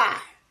 Why?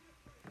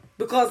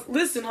 Because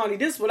listen, honey,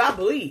 this is what I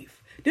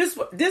believe. This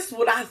is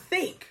what I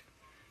think.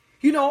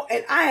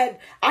 And I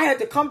had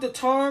to come to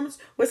terms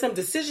with some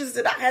decisions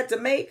that I had to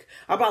make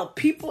about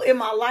people in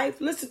my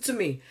life. Listen to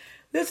me.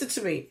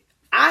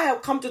 I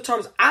have come to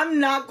terms. I'm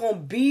not going to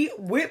be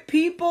with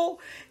people,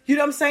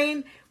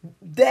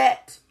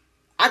 that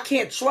I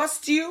can't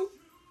trust you.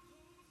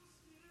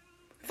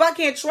 If I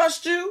can't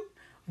trust you,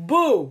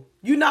 boo,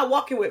 you're not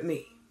walking with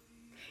me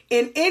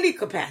in any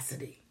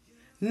capacity.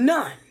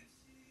 None.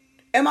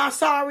 Am I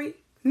sorry?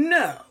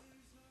 No.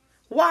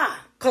 Why?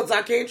 Because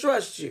I can't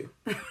trust you.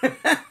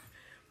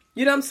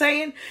 You know what I'm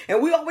saying?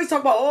 And we always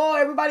talk about,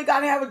 everybody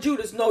got to have a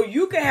Judas. No,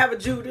 you can have a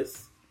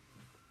Judas.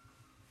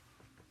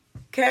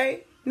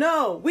 Okay?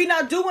 No, we're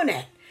not doing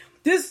that.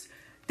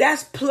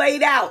 That's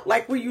played out,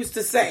 like we used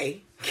to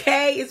say.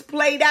 Okay? It's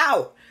played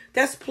out.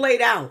 That's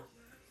played out.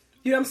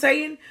 You know what I'm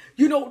saying?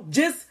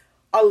 Just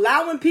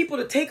allowing people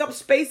to take up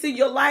space in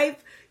your life.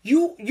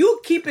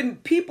 You keeping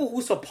people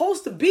who's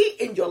supposed to be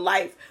in your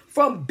life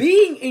from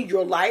being in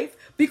your life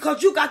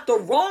because you got the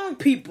wrong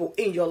people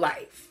in your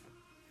life.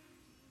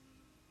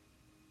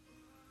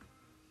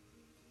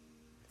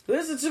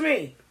 Listen to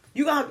me.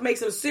 You got to make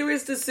some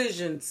serious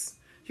decisions.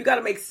 You got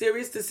to make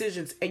serious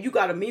decisions, and you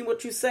got to mean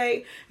what you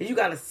say, and you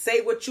got to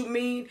say what you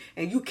mean,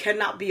 and you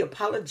cannot be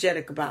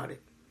apologetic about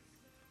it.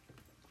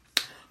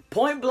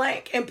 Point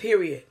blank and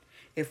period.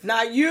 If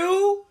not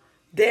you,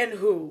 then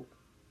who?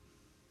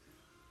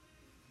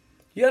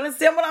 You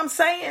understand what I'm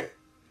saying?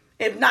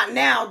 If not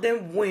now,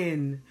 then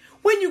when?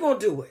 When you gonna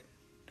do it?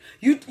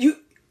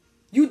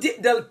 You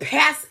did the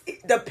past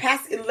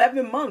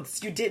 11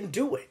 months. You didn't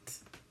do it.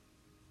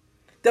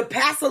 The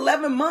past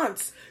 11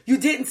 months, you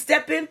didn't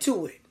step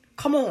into it.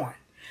 Come on.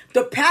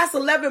 The past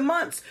 11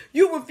 months,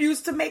 you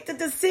refused to make the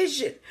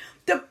decision.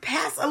 The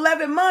past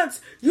 11 months,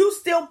 you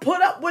still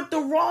put up with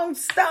the wrong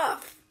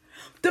stuff.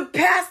 The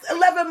past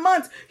 11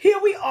 months, here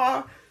we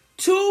are,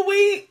 2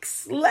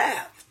 weeks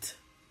left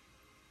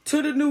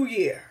to the new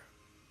year.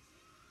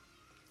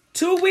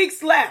 2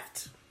 weeks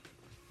left.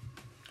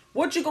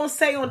 What you gonna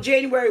say on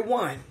January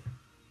 1?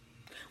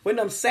 When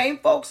them same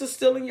folks are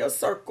still in your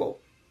circle.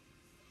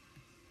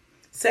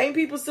 Same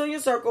people still in your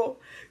circle.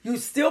 You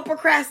still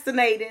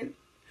procrastinating.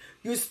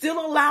 You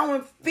still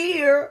allowing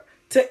fear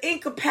to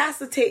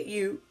incapacitate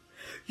you.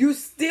 You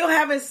still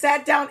haven't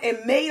sat down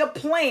and made a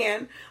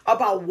plan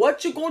about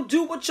what you're going to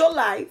do with your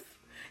life.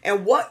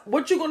 And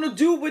what you're going to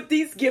do with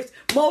these gifts.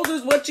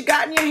 Moses, what you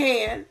got in your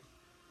hand.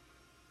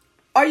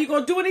 Are you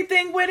going to do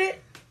anything with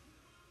it?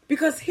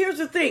 Because here's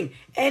the thing.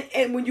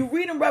 And when you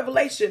read in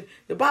Revelation,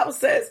 the Bible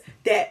says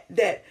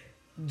that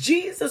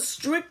Jesus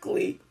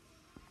strictly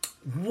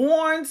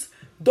warns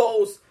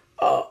those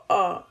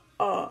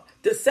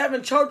the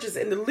 7 churches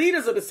and the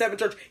leaders of the 7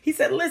 churches. He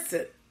said,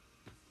 listen,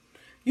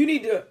 you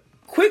need to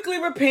quickly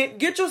repent,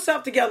 get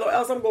yourself together, or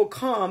else I'm going to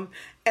come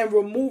and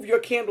remove your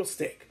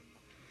candlestick.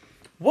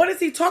 What is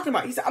he talking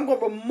about? He said, I'm going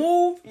to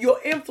remove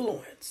your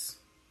influence.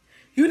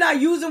 You're not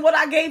using what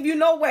I gave you,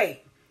 no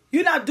way.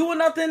 You're not doing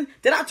nothing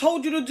that I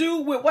told you to do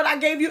with what I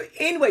gave you.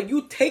 Anyway,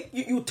 you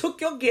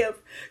took your gift,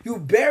 you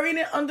buried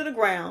it under the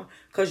ground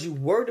because you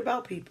worried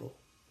about people.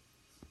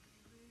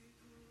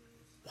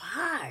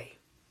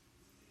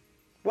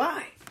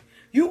 Why?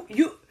 You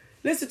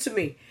listen to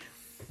me.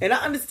 And I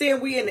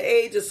understand we in the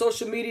age of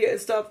social media and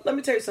stuff. Let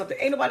me tell you something.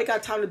 Ain't nobody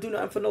got time to do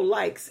nothing for no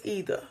likes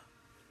either.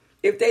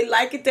 If they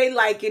like it, they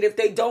like it. If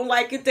they don't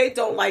like it, they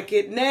don't like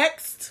it.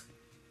 Next.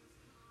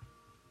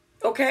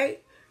 Okay?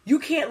 You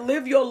can't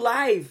live your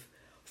life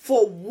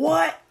for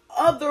what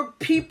other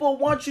people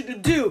want you to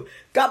do.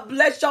 God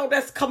bless y'all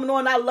that's coming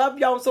on. I love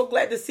y'all. I'm so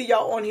glad to see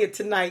y'all on here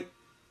tonight.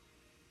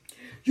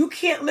 You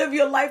can't live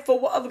your life for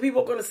what other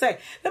people are going to say.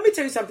 Let me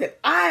tell you something.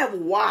 I've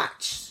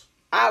watched.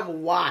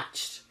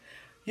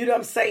 You know what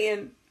I'm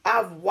saying?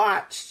 I've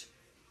watched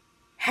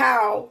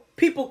how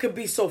people can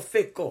be so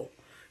fickle.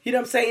 You know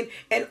what I'm saying?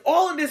 And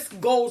all of this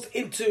goes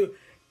into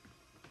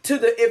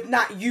the if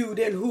not you,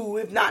 then who?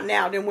 If not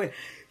now, then when?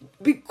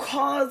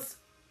 Because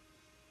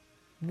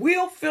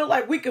we'll feel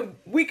like we can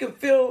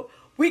feel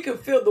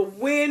the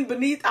wind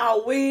beneath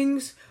our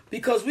wings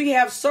because we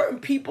have certain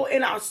people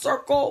in our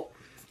circle.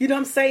 You know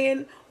what I'm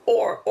saying?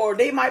 Or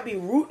they might be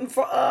rooting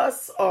for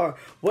us or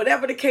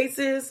whatever the case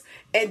is.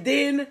 And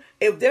then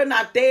if they're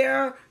not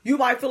there, you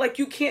might feel like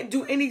you can't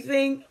do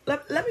anything.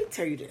 Let me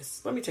tell you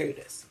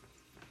this.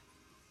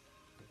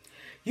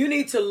 You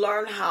need to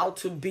learn how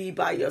to be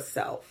by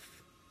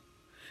yourself.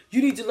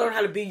 You need to learn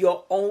how to be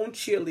your own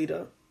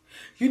cheerleader.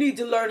 You need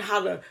to learn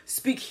how to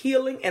speak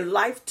healing and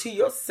life to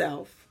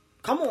yourself.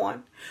 Come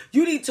on.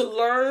 You need to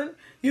learn,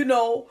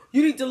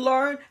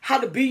 how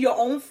to be your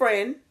own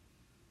friend.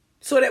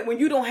 So that when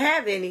you don't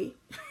have any,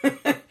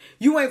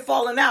 you ain't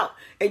falling out.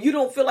 And you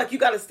don't feel like you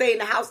got to stay in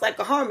the house like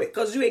a hermit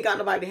because you ain't got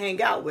nobody to hang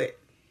out with.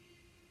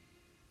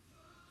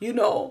 You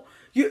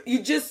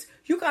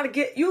got to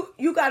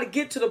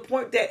get to the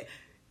point that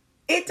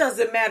it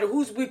doesn't matter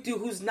who's with you,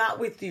 who's not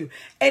with you.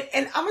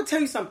 And I'm going to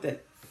tell you something.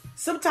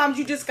 Sometimes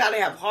you just got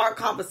to have hard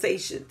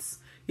conversations.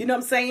 You know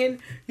what I'm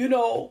saying?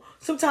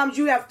 Sometimes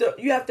you have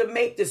to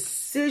make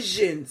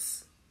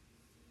decisions.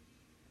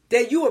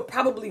 that you would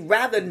probably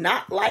rather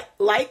not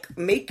like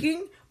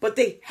making, but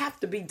they have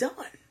to be done.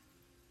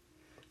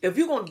 If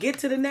you're going to get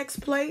to the next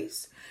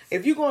place,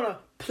 if you're going to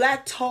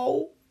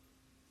plateau,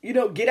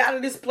 get out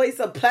of this place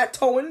of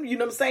plateauing, you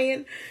know what I'm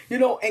saying?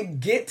 And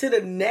get to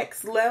the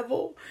next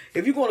level.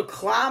 If you're going to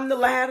climb the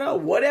ladder,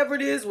 whatever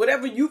it is,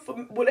 whatever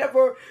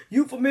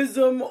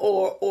euphemism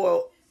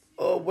or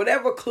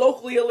whatever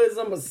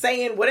colloquialism or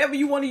saying, whatever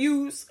you want to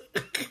use,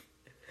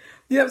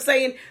 you know what I'm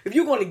saying? If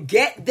you're going to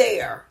get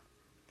there,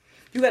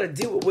 you got to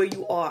deal with where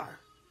you are.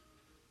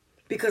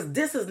 Because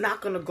this is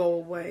not going to go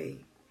away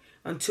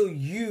until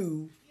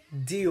you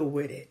deal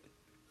with it.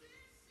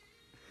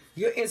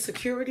 Your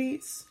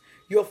insecurities,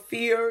 your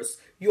fears,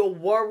 your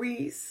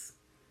worries,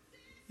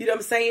 you know what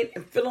I'm saying?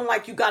 And feeling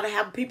like you got to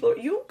have people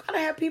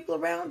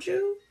around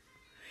you.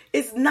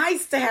 It's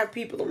nice to have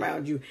people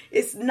around you.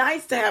 It's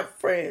nice to have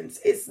friends.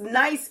 It's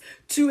nice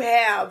to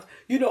have,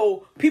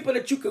 people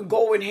that you can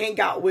go and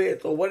hang out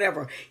with or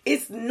whatever.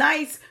 It's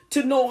nice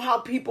to know how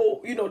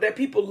people, that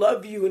people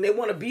love you and they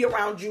want to be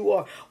around you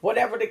or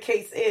whatever the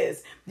case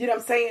is. You know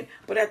what I'm saying?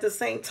 But at the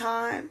same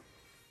time,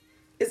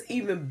 it's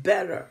even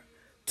better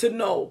to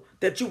know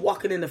that you're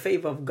walking in the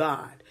favor of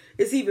God.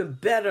 It's even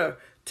better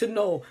to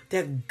know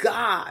that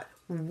God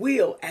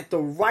will, at the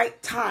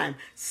right time,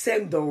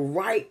 send the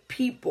right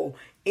people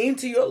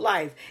into your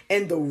life,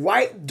 and the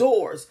right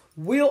doors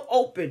will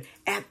open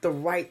at the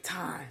right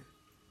time.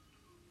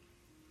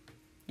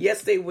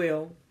 Yes, they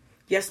will.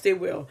 Yes, they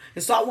will.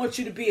 And so I want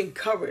you to be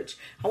encouraged.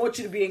 I don't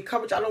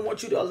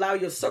want you to allow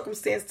your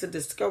circumstance to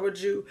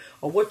discourage you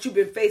or what you've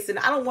been facing.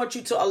 I don't want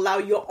you to allow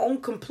your own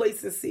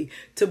complacency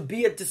to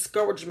be a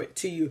discouragement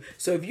to you.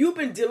 So if you've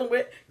been dealing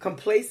with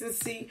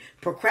complacency,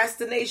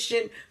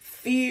 procrastination,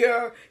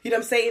 fear,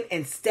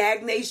 and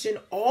stagnation,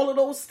 all of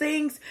those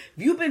things,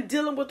 if you've been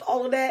dealing with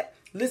all of that,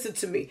 listen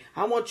to me.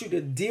 I want you to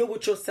deal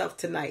with yourself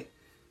tonight.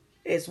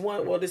 It's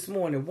this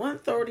morning,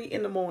 1:30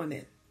 in the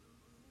morning.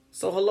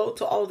 So hello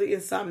to all the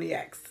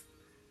insomniacs.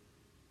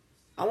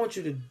 I want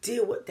you to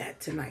deal with that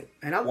tonight.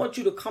 And I want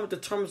you to come to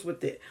terms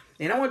with it.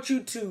 And I want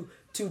you to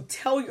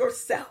tell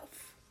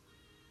yourself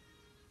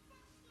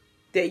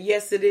that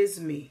yes, it is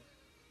me.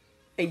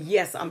 And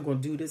yes, I'm going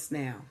to do this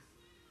now.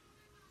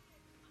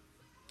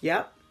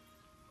 Yep.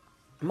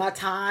 My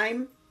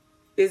time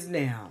is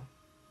now.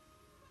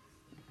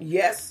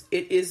 Yes,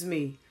 it is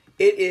me.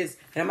 It is.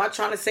 And I'm not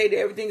trying to say that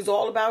everything's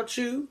all about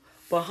you.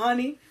 But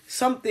honey,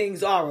 some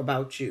things are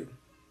about you.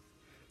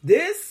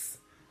 This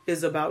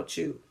is about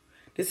you.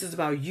 This is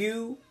about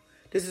you.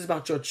 This is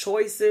about your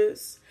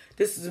choices.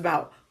 This is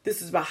about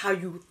how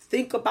you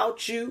think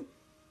about you.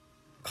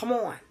 Come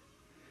on.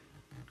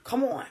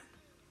 Come on.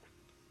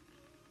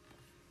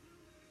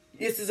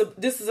 This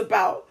is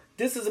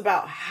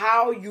about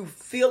how you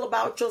feel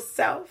about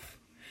yourself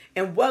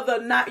and whether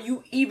or not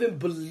you even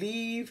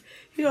believe.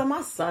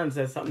 My son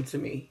said something to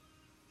me.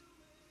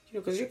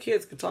 Because your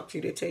kids can talk to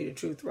you, they tell you the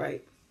truth,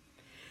 right?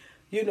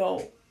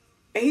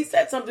 And he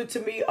said something to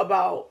me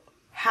about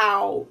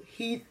how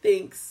he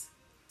thinks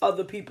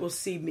other people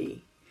see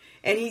me.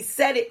 And he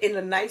said it in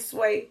a nice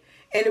way.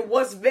 And it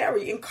was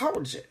very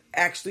encouraging,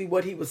 actually,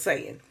 what he was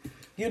saying.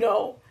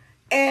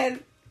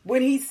 And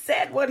when he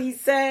said what he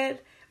said,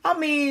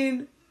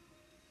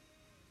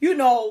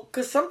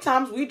 because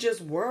sometimes we just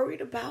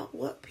worried about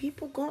what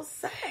people going to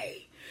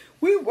say.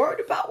 We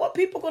worried about what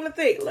people going to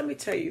think. Let me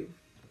tell you.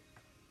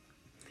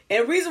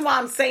 And the reason why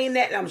I'm saying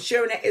that and I'm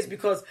sharing that is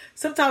because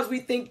sometimes we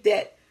think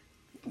that,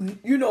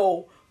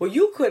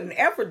 you couldn't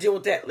ever deal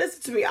with that.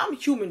 Listen to me. I'm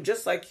human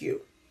just like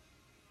you.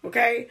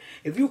 Okay?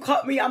 If you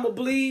cut me, I'm going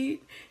to bleed.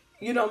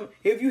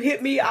 If you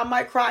hit me, I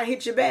might cry and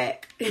hit you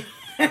back.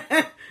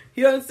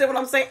 You understand what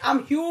I'm saying?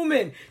 I'm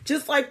human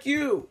just like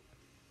you.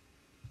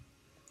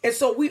 And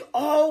so we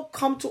all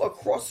come to a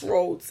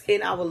crossroads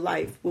in our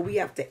life where we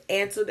have to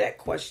answer that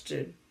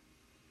question.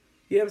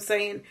 You know what I'm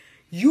saying?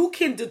 You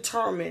can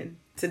determine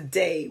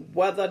today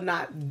whether or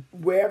not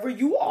wherever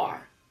you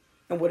are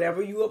and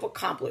whatever you have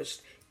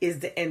accomplished is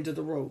the end of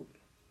the road.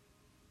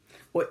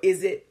 Or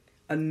is it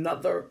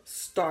another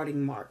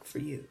starting mark for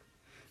you?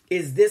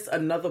 Is this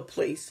another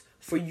place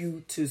for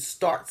you to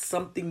start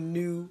something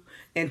new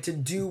and to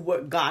do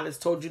what God has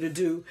told you to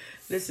do?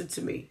 Listen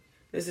to me.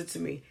 Listen to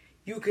me.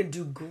 You can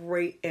do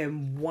great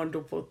and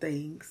wonderful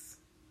things.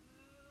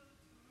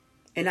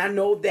 And I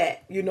know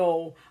that,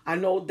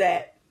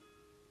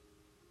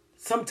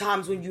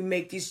 sometimes when you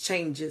make these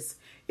changes,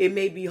 it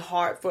may be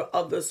hard for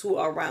others who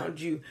are around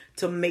you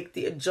to make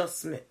the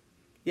adjustment.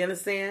 You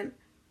understand?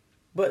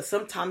 But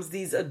sometimes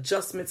these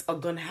adjustments are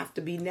going to have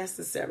to be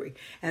necessary.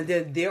 And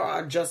then there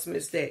are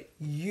adjustments that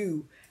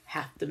you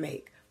have to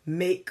make.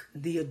 Make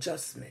the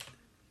adjustment.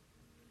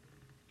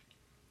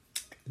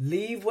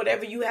 Leave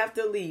whatever you have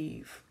to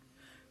leave.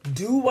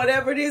 Do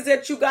whatever it is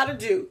that you got to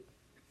do.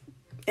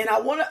 And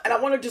I want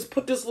to just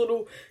put this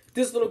little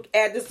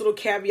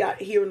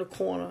caveat here in the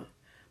corner,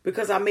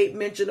 because I made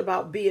mention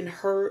about being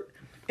hurt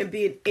and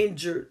being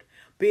injured,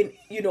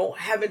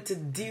 having to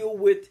deal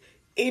with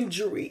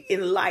injury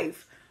in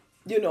life,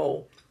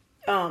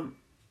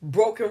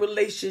 broken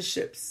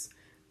relationships,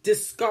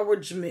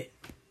 discouragement,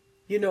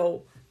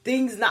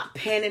 things not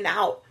panning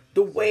out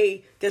the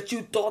way that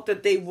you thought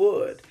that they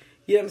would.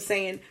 You know what I'm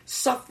saying?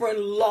 Suffering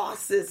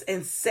losses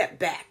and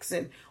setbacks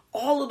and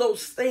all of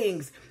those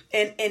things.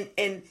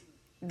 And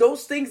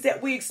those things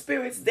that we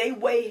experience, they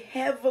weigh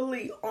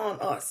heavily on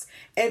us.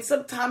 And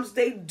sometimes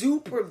they do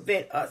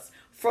prevent us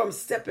from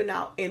stepping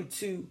out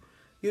into,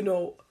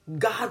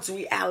 God's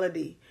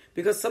reality.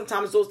 Because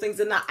sometimes those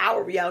things are not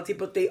our reality,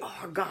 but they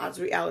are God's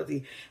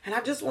reality. And I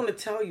just want to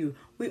tell you,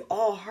 we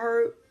all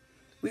hurt.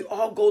 We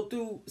all go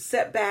through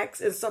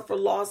setbacks and suffer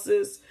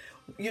losses,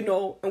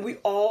 and we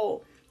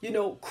all,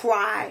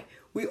 cry.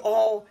 We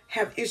all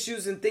have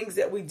issues and things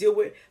that we deal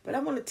with. But I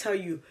want to tell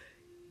you,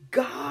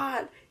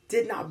 God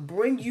did not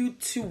bring you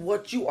to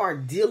what you are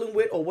dealing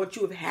with or what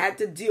you have had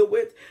to deal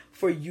with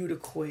for you to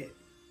quit.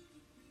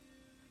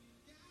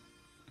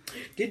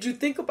 Did you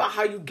think about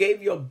how you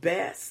gave your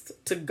best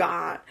to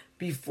God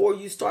before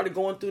you started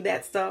going through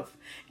that stuff?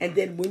 And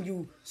then when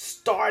you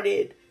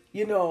started,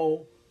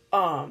 when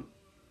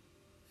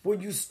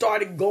you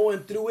started going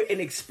through it and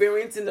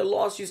experiencing the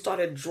loss, you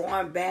started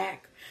drawing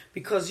back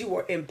because you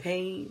were in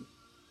pain,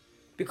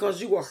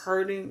 because you were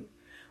hurting,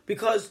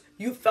 because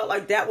you felt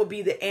like that would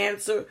be the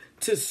answer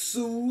to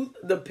soothe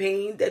the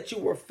pain that you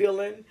were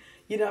feeling.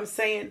 You know what I'm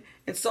saying?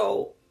 And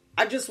so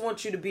I just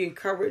want you to be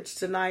encouraged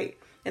tonight.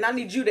 And I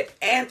need you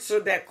to answer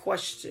that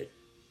question.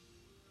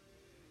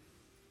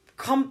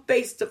 Come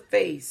face to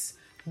face.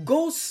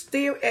 Go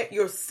stare at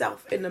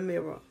yourself in the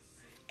mirror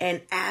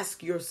and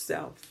ask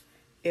yourself,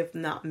 if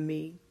not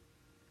me,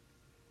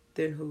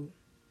 then who?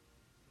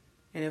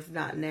 And if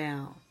not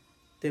now,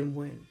 then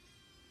when?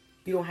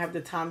 You don't have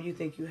the time you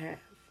think you have.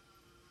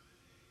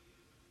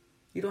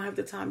 You don't have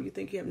the time you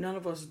think you have. None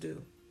of us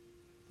do.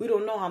 We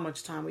don't know how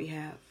much time we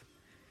have.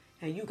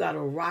 And you got to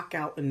rock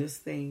out in this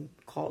thing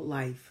called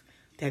life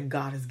that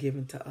God has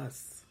given to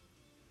us.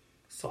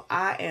 So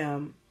I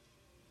am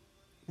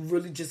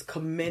really just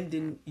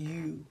commending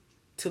you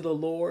to the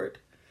Lord.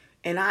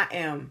 And I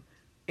am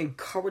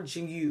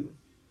encouraging you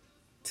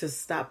to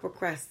stop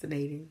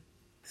procrastinating.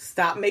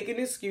 Stop making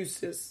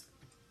excuses.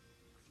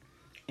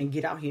 And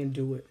get out here and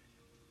do it.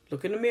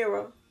 Look in the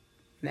mirror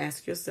and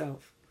ask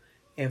yourself,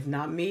 if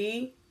not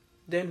me,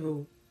 then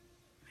who?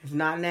 If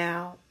not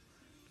now,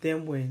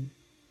 then when?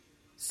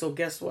 So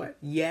guess what?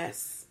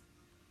 Yes,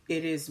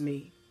 it is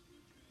me.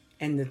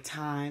 And the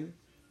time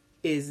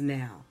is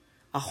now.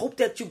 I hope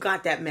that you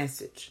got that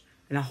message.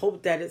 And I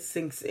hope that it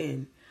sinks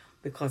in.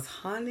 Because,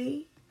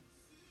 honey,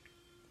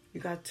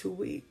 you got 2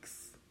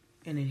 weeks.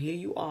 And then here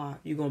you are.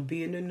 You're going to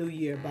be in the new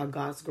year by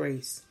God's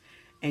grace.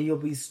 And you'll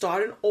be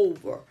starting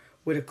over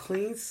with a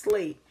clean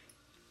slate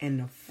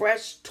and a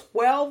fresh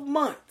 12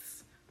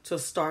 months to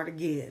start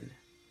again.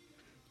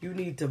 You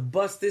need to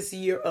bust this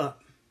year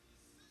up.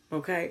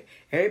 Okay?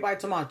 Everybody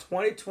talking about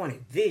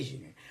 2020,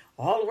 vision, and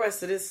all the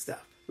rest of this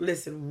stuff.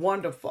 Listen,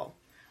 wonderful.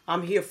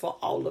 I'm here for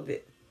all of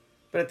it.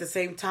 But at the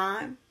same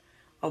time,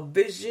 a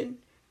vision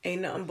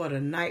ain't nothing but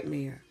a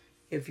nightmare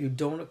if you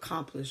don't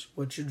accomplish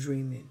what you're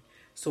dreaming.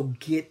 So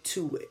get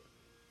to it.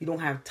 You don't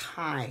have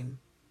time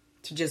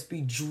to just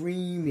be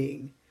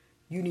dreaming.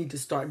 You need to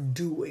start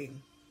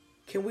doing.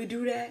 Can we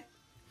do that?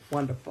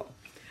 Wonderful.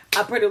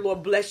 I pray the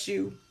Lord bless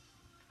you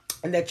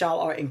and that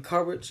y'all are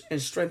encouraged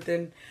and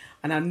strengthened.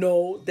 And I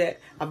know that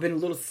I've been a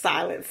little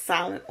silent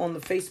on the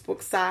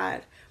Facebook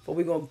side, but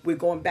we're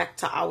going back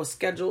to our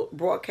scheduled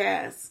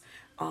broadcasts,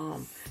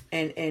 and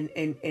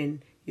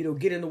getting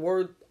the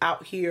word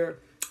out here,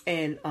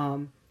 and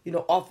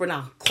offering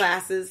our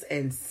classes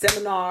and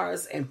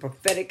seminars and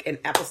prophetic and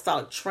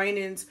apostolic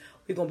trainings.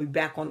 We're going to be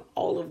back on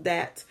all of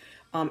that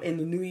in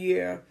the new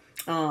year.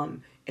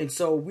 And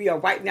so we are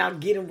right now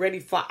getting ready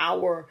for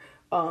our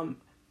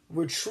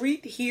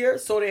retreat here,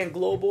 Soda and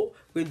Global.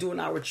 We're doing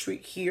our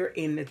retreat here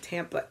in the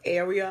Tampa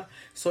area.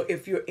 So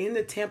if you're in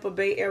the Tampa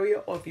Bay area,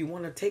 or if you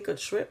want to take a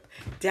trip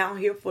down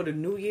here for the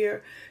new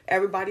year,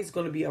 everybody's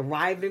going to be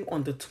arriving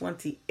on the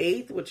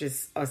 28th, which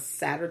is a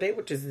Saturday,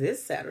 which is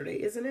this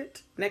Saturday, isn't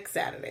it? Next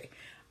Saturday.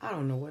 I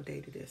don't know what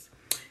date it is.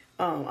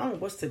 I don't know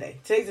what's today.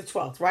 Today's the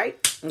 12th,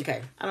 right?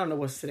 Okay. I don't know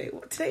what's today.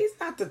 Well, today's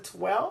not the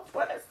 12th.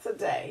 What is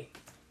today?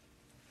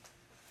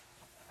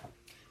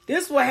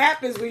 This is what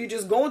happens when you're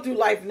just going through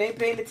life and ain't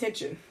paying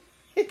attention.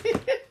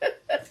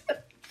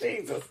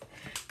 Jesus.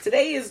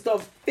 Today is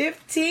the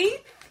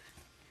 15th.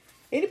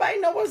 Anybody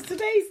know what's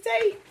today's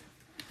date?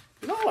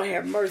 Lord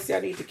have mercy. I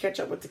need to catch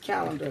up with the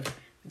calendar.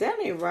 That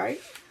ain't right.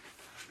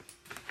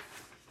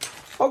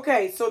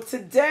 Okay, so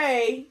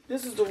today,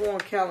 this is the wrong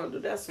calendar.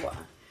 That's why.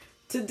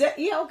 Today,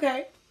 yeah,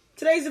 okay.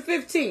 Today's the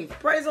 15th.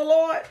 Praise the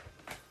Lord.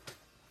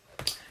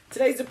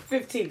 Today's the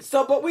 15th.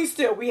 So, but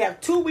we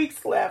have 2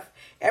 weeks left.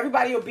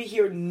 Everybody will be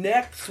here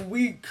next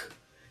week.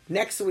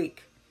 Next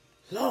week.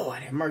 Lord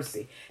have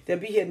mercy. They'll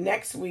be here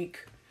next week,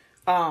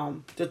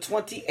 the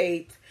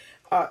 28th.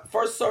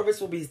 First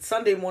service will be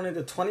Sunday morning,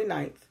 the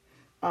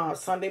 29th.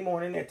 Sunday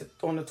morning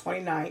on the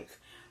 29th.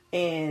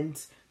 And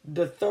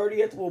the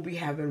 30th, we'll be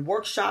having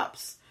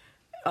workshops.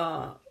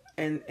 And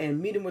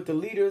and meeting with the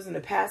leaders and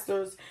the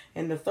pastors.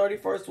 And the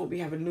 31st, we'll be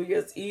having New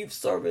Year's Eve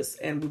service.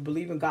 And we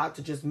believe in God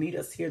to just meet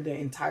us here the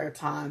entire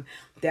time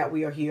that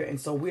we are here. And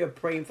so we are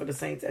praying for the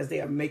saints as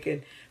they are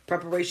making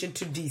preparation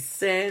to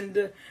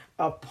descend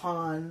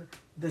upon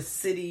the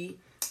city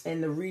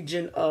and the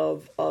region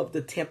of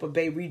the Tampa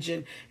Bay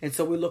region. And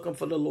so we're looking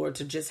for the Lord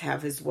to just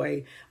have his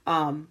way.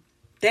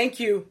 Thank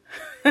you.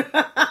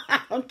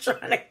 I'm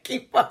trying to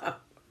keep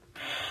up.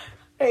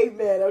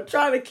 Amen. I'm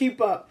trying to keep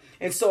up.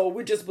 And so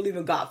we just believe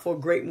in God for a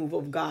great move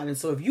of God. And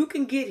so if you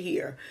can get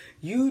here,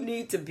 you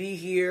need to be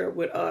here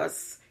with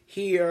us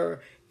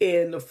here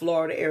in the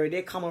Florida area.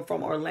 They're coming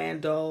from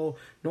Orlando,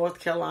 North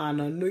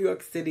Carolina, New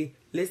York City.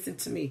 Listen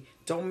to me.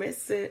 Don't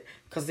miss it,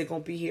 because they're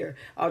going to be here.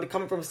 They're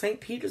coming from St.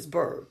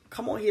 Petersburg.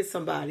 Come on here,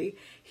 somebody.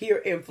 Here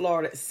in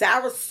Florida.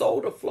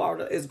 Sarasota,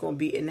 Florida is going to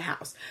be in the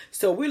house.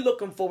 So we're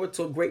looking forward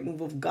to a great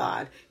move of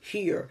God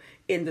here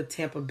in the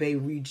Tampa Bay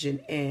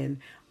region. And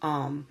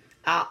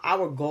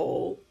our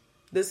goal,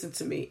 listen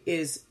to me,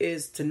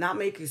 is to not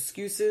make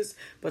excuses,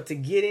 but to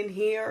get in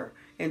here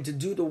and to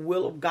do the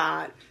will of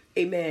God.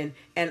 Amen.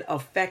 And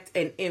affect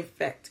and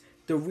infect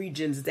the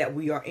regions that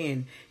we are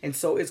in. And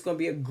so it's going to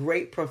be a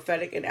great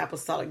prophetic and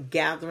apostolic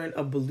gathering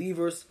of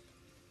believers.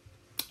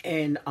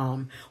 And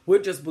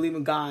we're just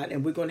believing God,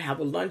 and we're going to have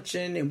a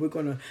luncheon, and we're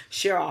going to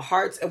share our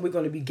hearts, and we're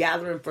going to be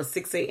gathering for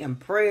 6 a.m.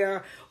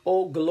 prayer.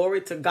 Oh,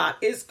 glory to God.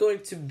 It's going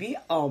to be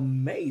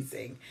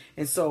amazing.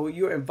 And so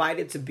you're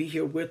invited to be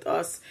here with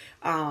us.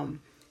 And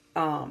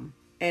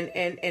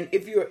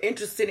if you're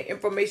interested in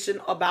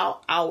information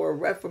about our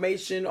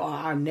Reformation or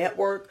our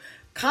network,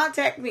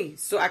 contact me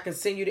so I can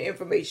send you the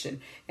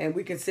information, and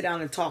we can sit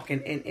down and talk,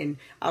 and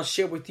I'll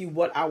share with you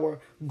what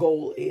our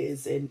goal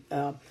is. And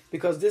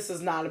because this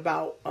is not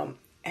about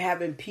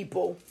having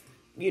people,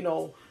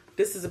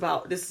 this is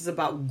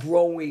about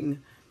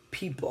growing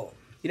people.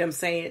 You know what I'm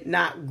saying?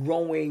 Not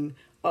growing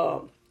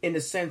in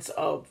the sense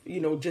of,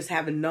 just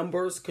having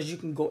numbers, because you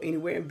can go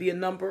anywhere and be a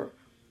number.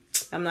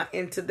 I'm not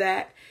into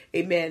that.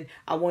 Amen.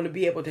 I want to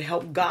be able to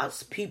help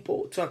God's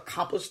people to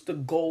accomplish the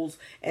goals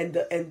and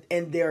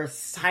their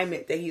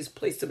assignment that He's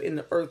placed them in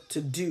the earth to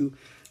do.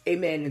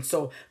 Amen. And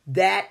so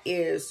that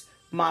is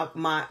my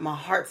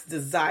heart's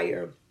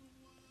desire.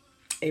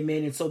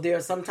 Amen. And so there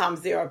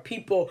are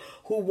people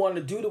who want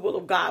to do the will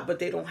of God, but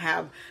they don't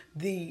have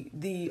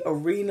the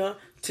arena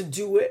to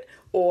do it,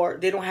 or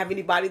they don't have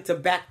anybody to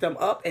back them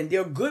up. And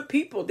they're good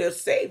people. They're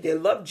saved. They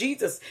love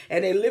Jesus,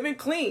 and they're living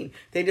clean.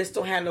 They just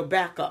don't have no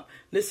backup.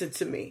 Listen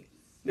to me.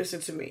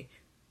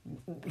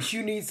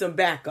 You need some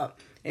backup.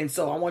 And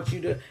so I want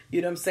you to,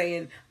 you know what I'm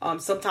saying?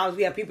 Sometimes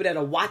we have people that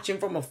are watching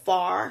from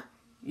afar.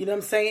 You know what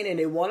I'm saying? And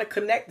they want to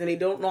connect and they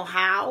don't know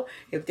how.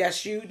 If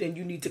that's you, then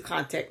you need to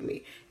contact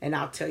me and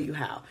I'll tell you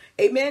how.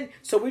 Amen.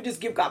 So we just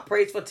give God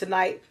praise for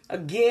tonight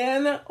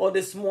again, or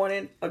this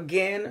morning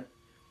again.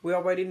 We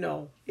already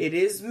know it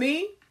is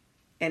me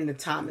and the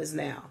time is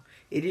now.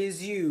 It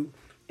is you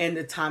and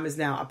the time is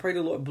now. I pray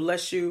the Lord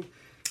bless you.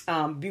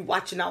 Be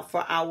watching out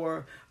for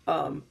our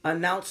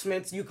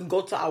announcements. You can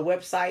go to our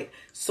website,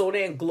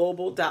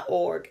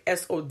 sodanglobal.org,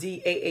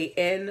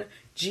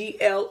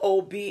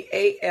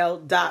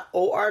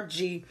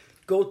 SODANglobal.org.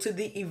 Go to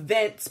the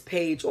events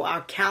page or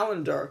our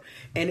calendar,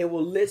 and it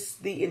will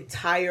list the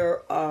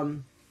entire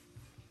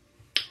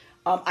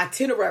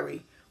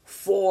itinerary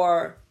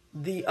for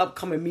the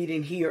upcoming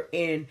meeting here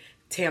in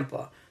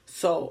Tampa.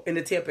 So in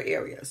the Tampa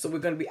area. So we're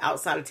going to be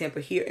outside of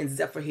Tampa here in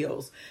Zephyr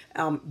Hills.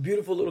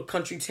 Beautiful little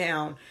country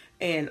town.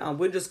 And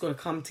we're just going to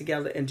come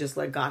together and just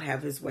let God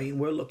have his way. And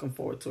we're looking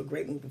forward to a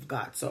great move of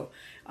God. So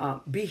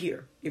be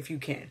here if you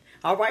can.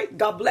 All right.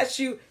 God bless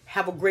you.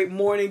 Have a great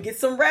morning. Get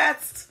some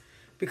rest,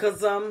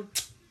 because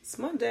it's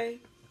Monday.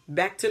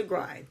 Back to the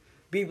grind.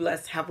 Be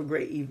blessed. Have a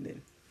great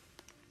evening.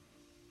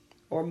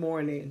 Or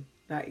morning.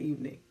 Not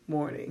evening.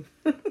 Morning.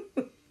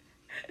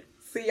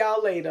 See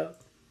y'all later.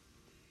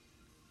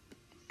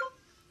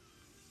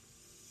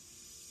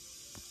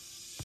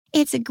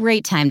 It's a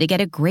great time to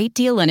get a great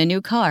deal on a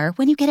new car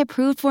when you get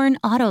approved for an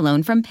auto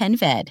loan from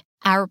PenFed.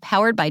 Our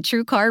Powered by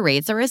True car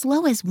rates are as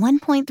low as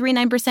 1.39%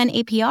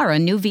 APR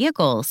on new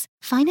vehicles.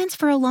 Finance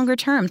for a longer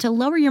term to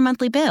lower your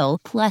monthly bill,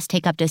 plus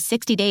take up to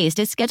 60 days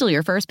to schedule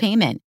your first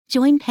payment.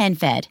 Join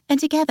PenFed, and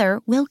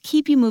together we'll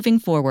keep you moving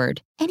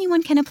forward.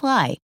 Anyone can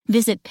apply.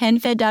 Visit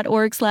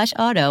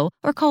PenFed.org/auto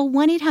or call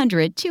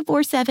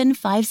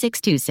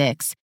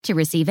 1-800-247-5626. To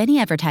receive any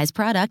advertised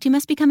product, you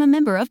must become a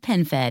member of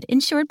PenFed,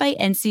 insured by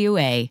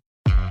NCUA.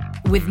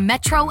 With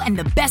Metro and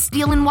the best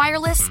deal in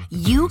wireless,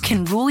 you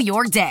can rule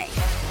your day.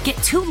 Get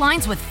 2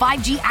 lines with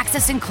 5G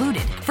access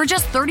included for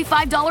just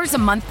 $35 a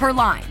month per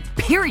line,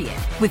 period.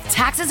 With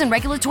taxes and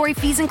regulatory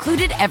fees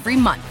included every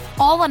month.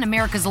 All on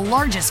America's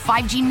largest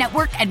 5G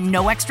network at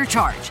no extra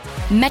charge.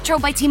 Metro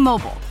by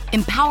T-Mobile,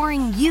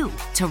 empowering you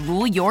to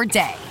rule your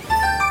day.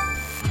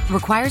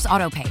 Requires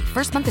autopay.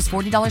 First month is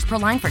 $40 per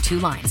line for 2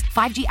 lines.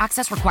 5G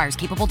access requires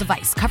capable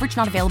device. Coverage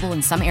not available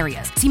in some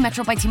areas. See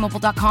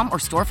metrobytmobile.com or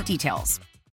store for details.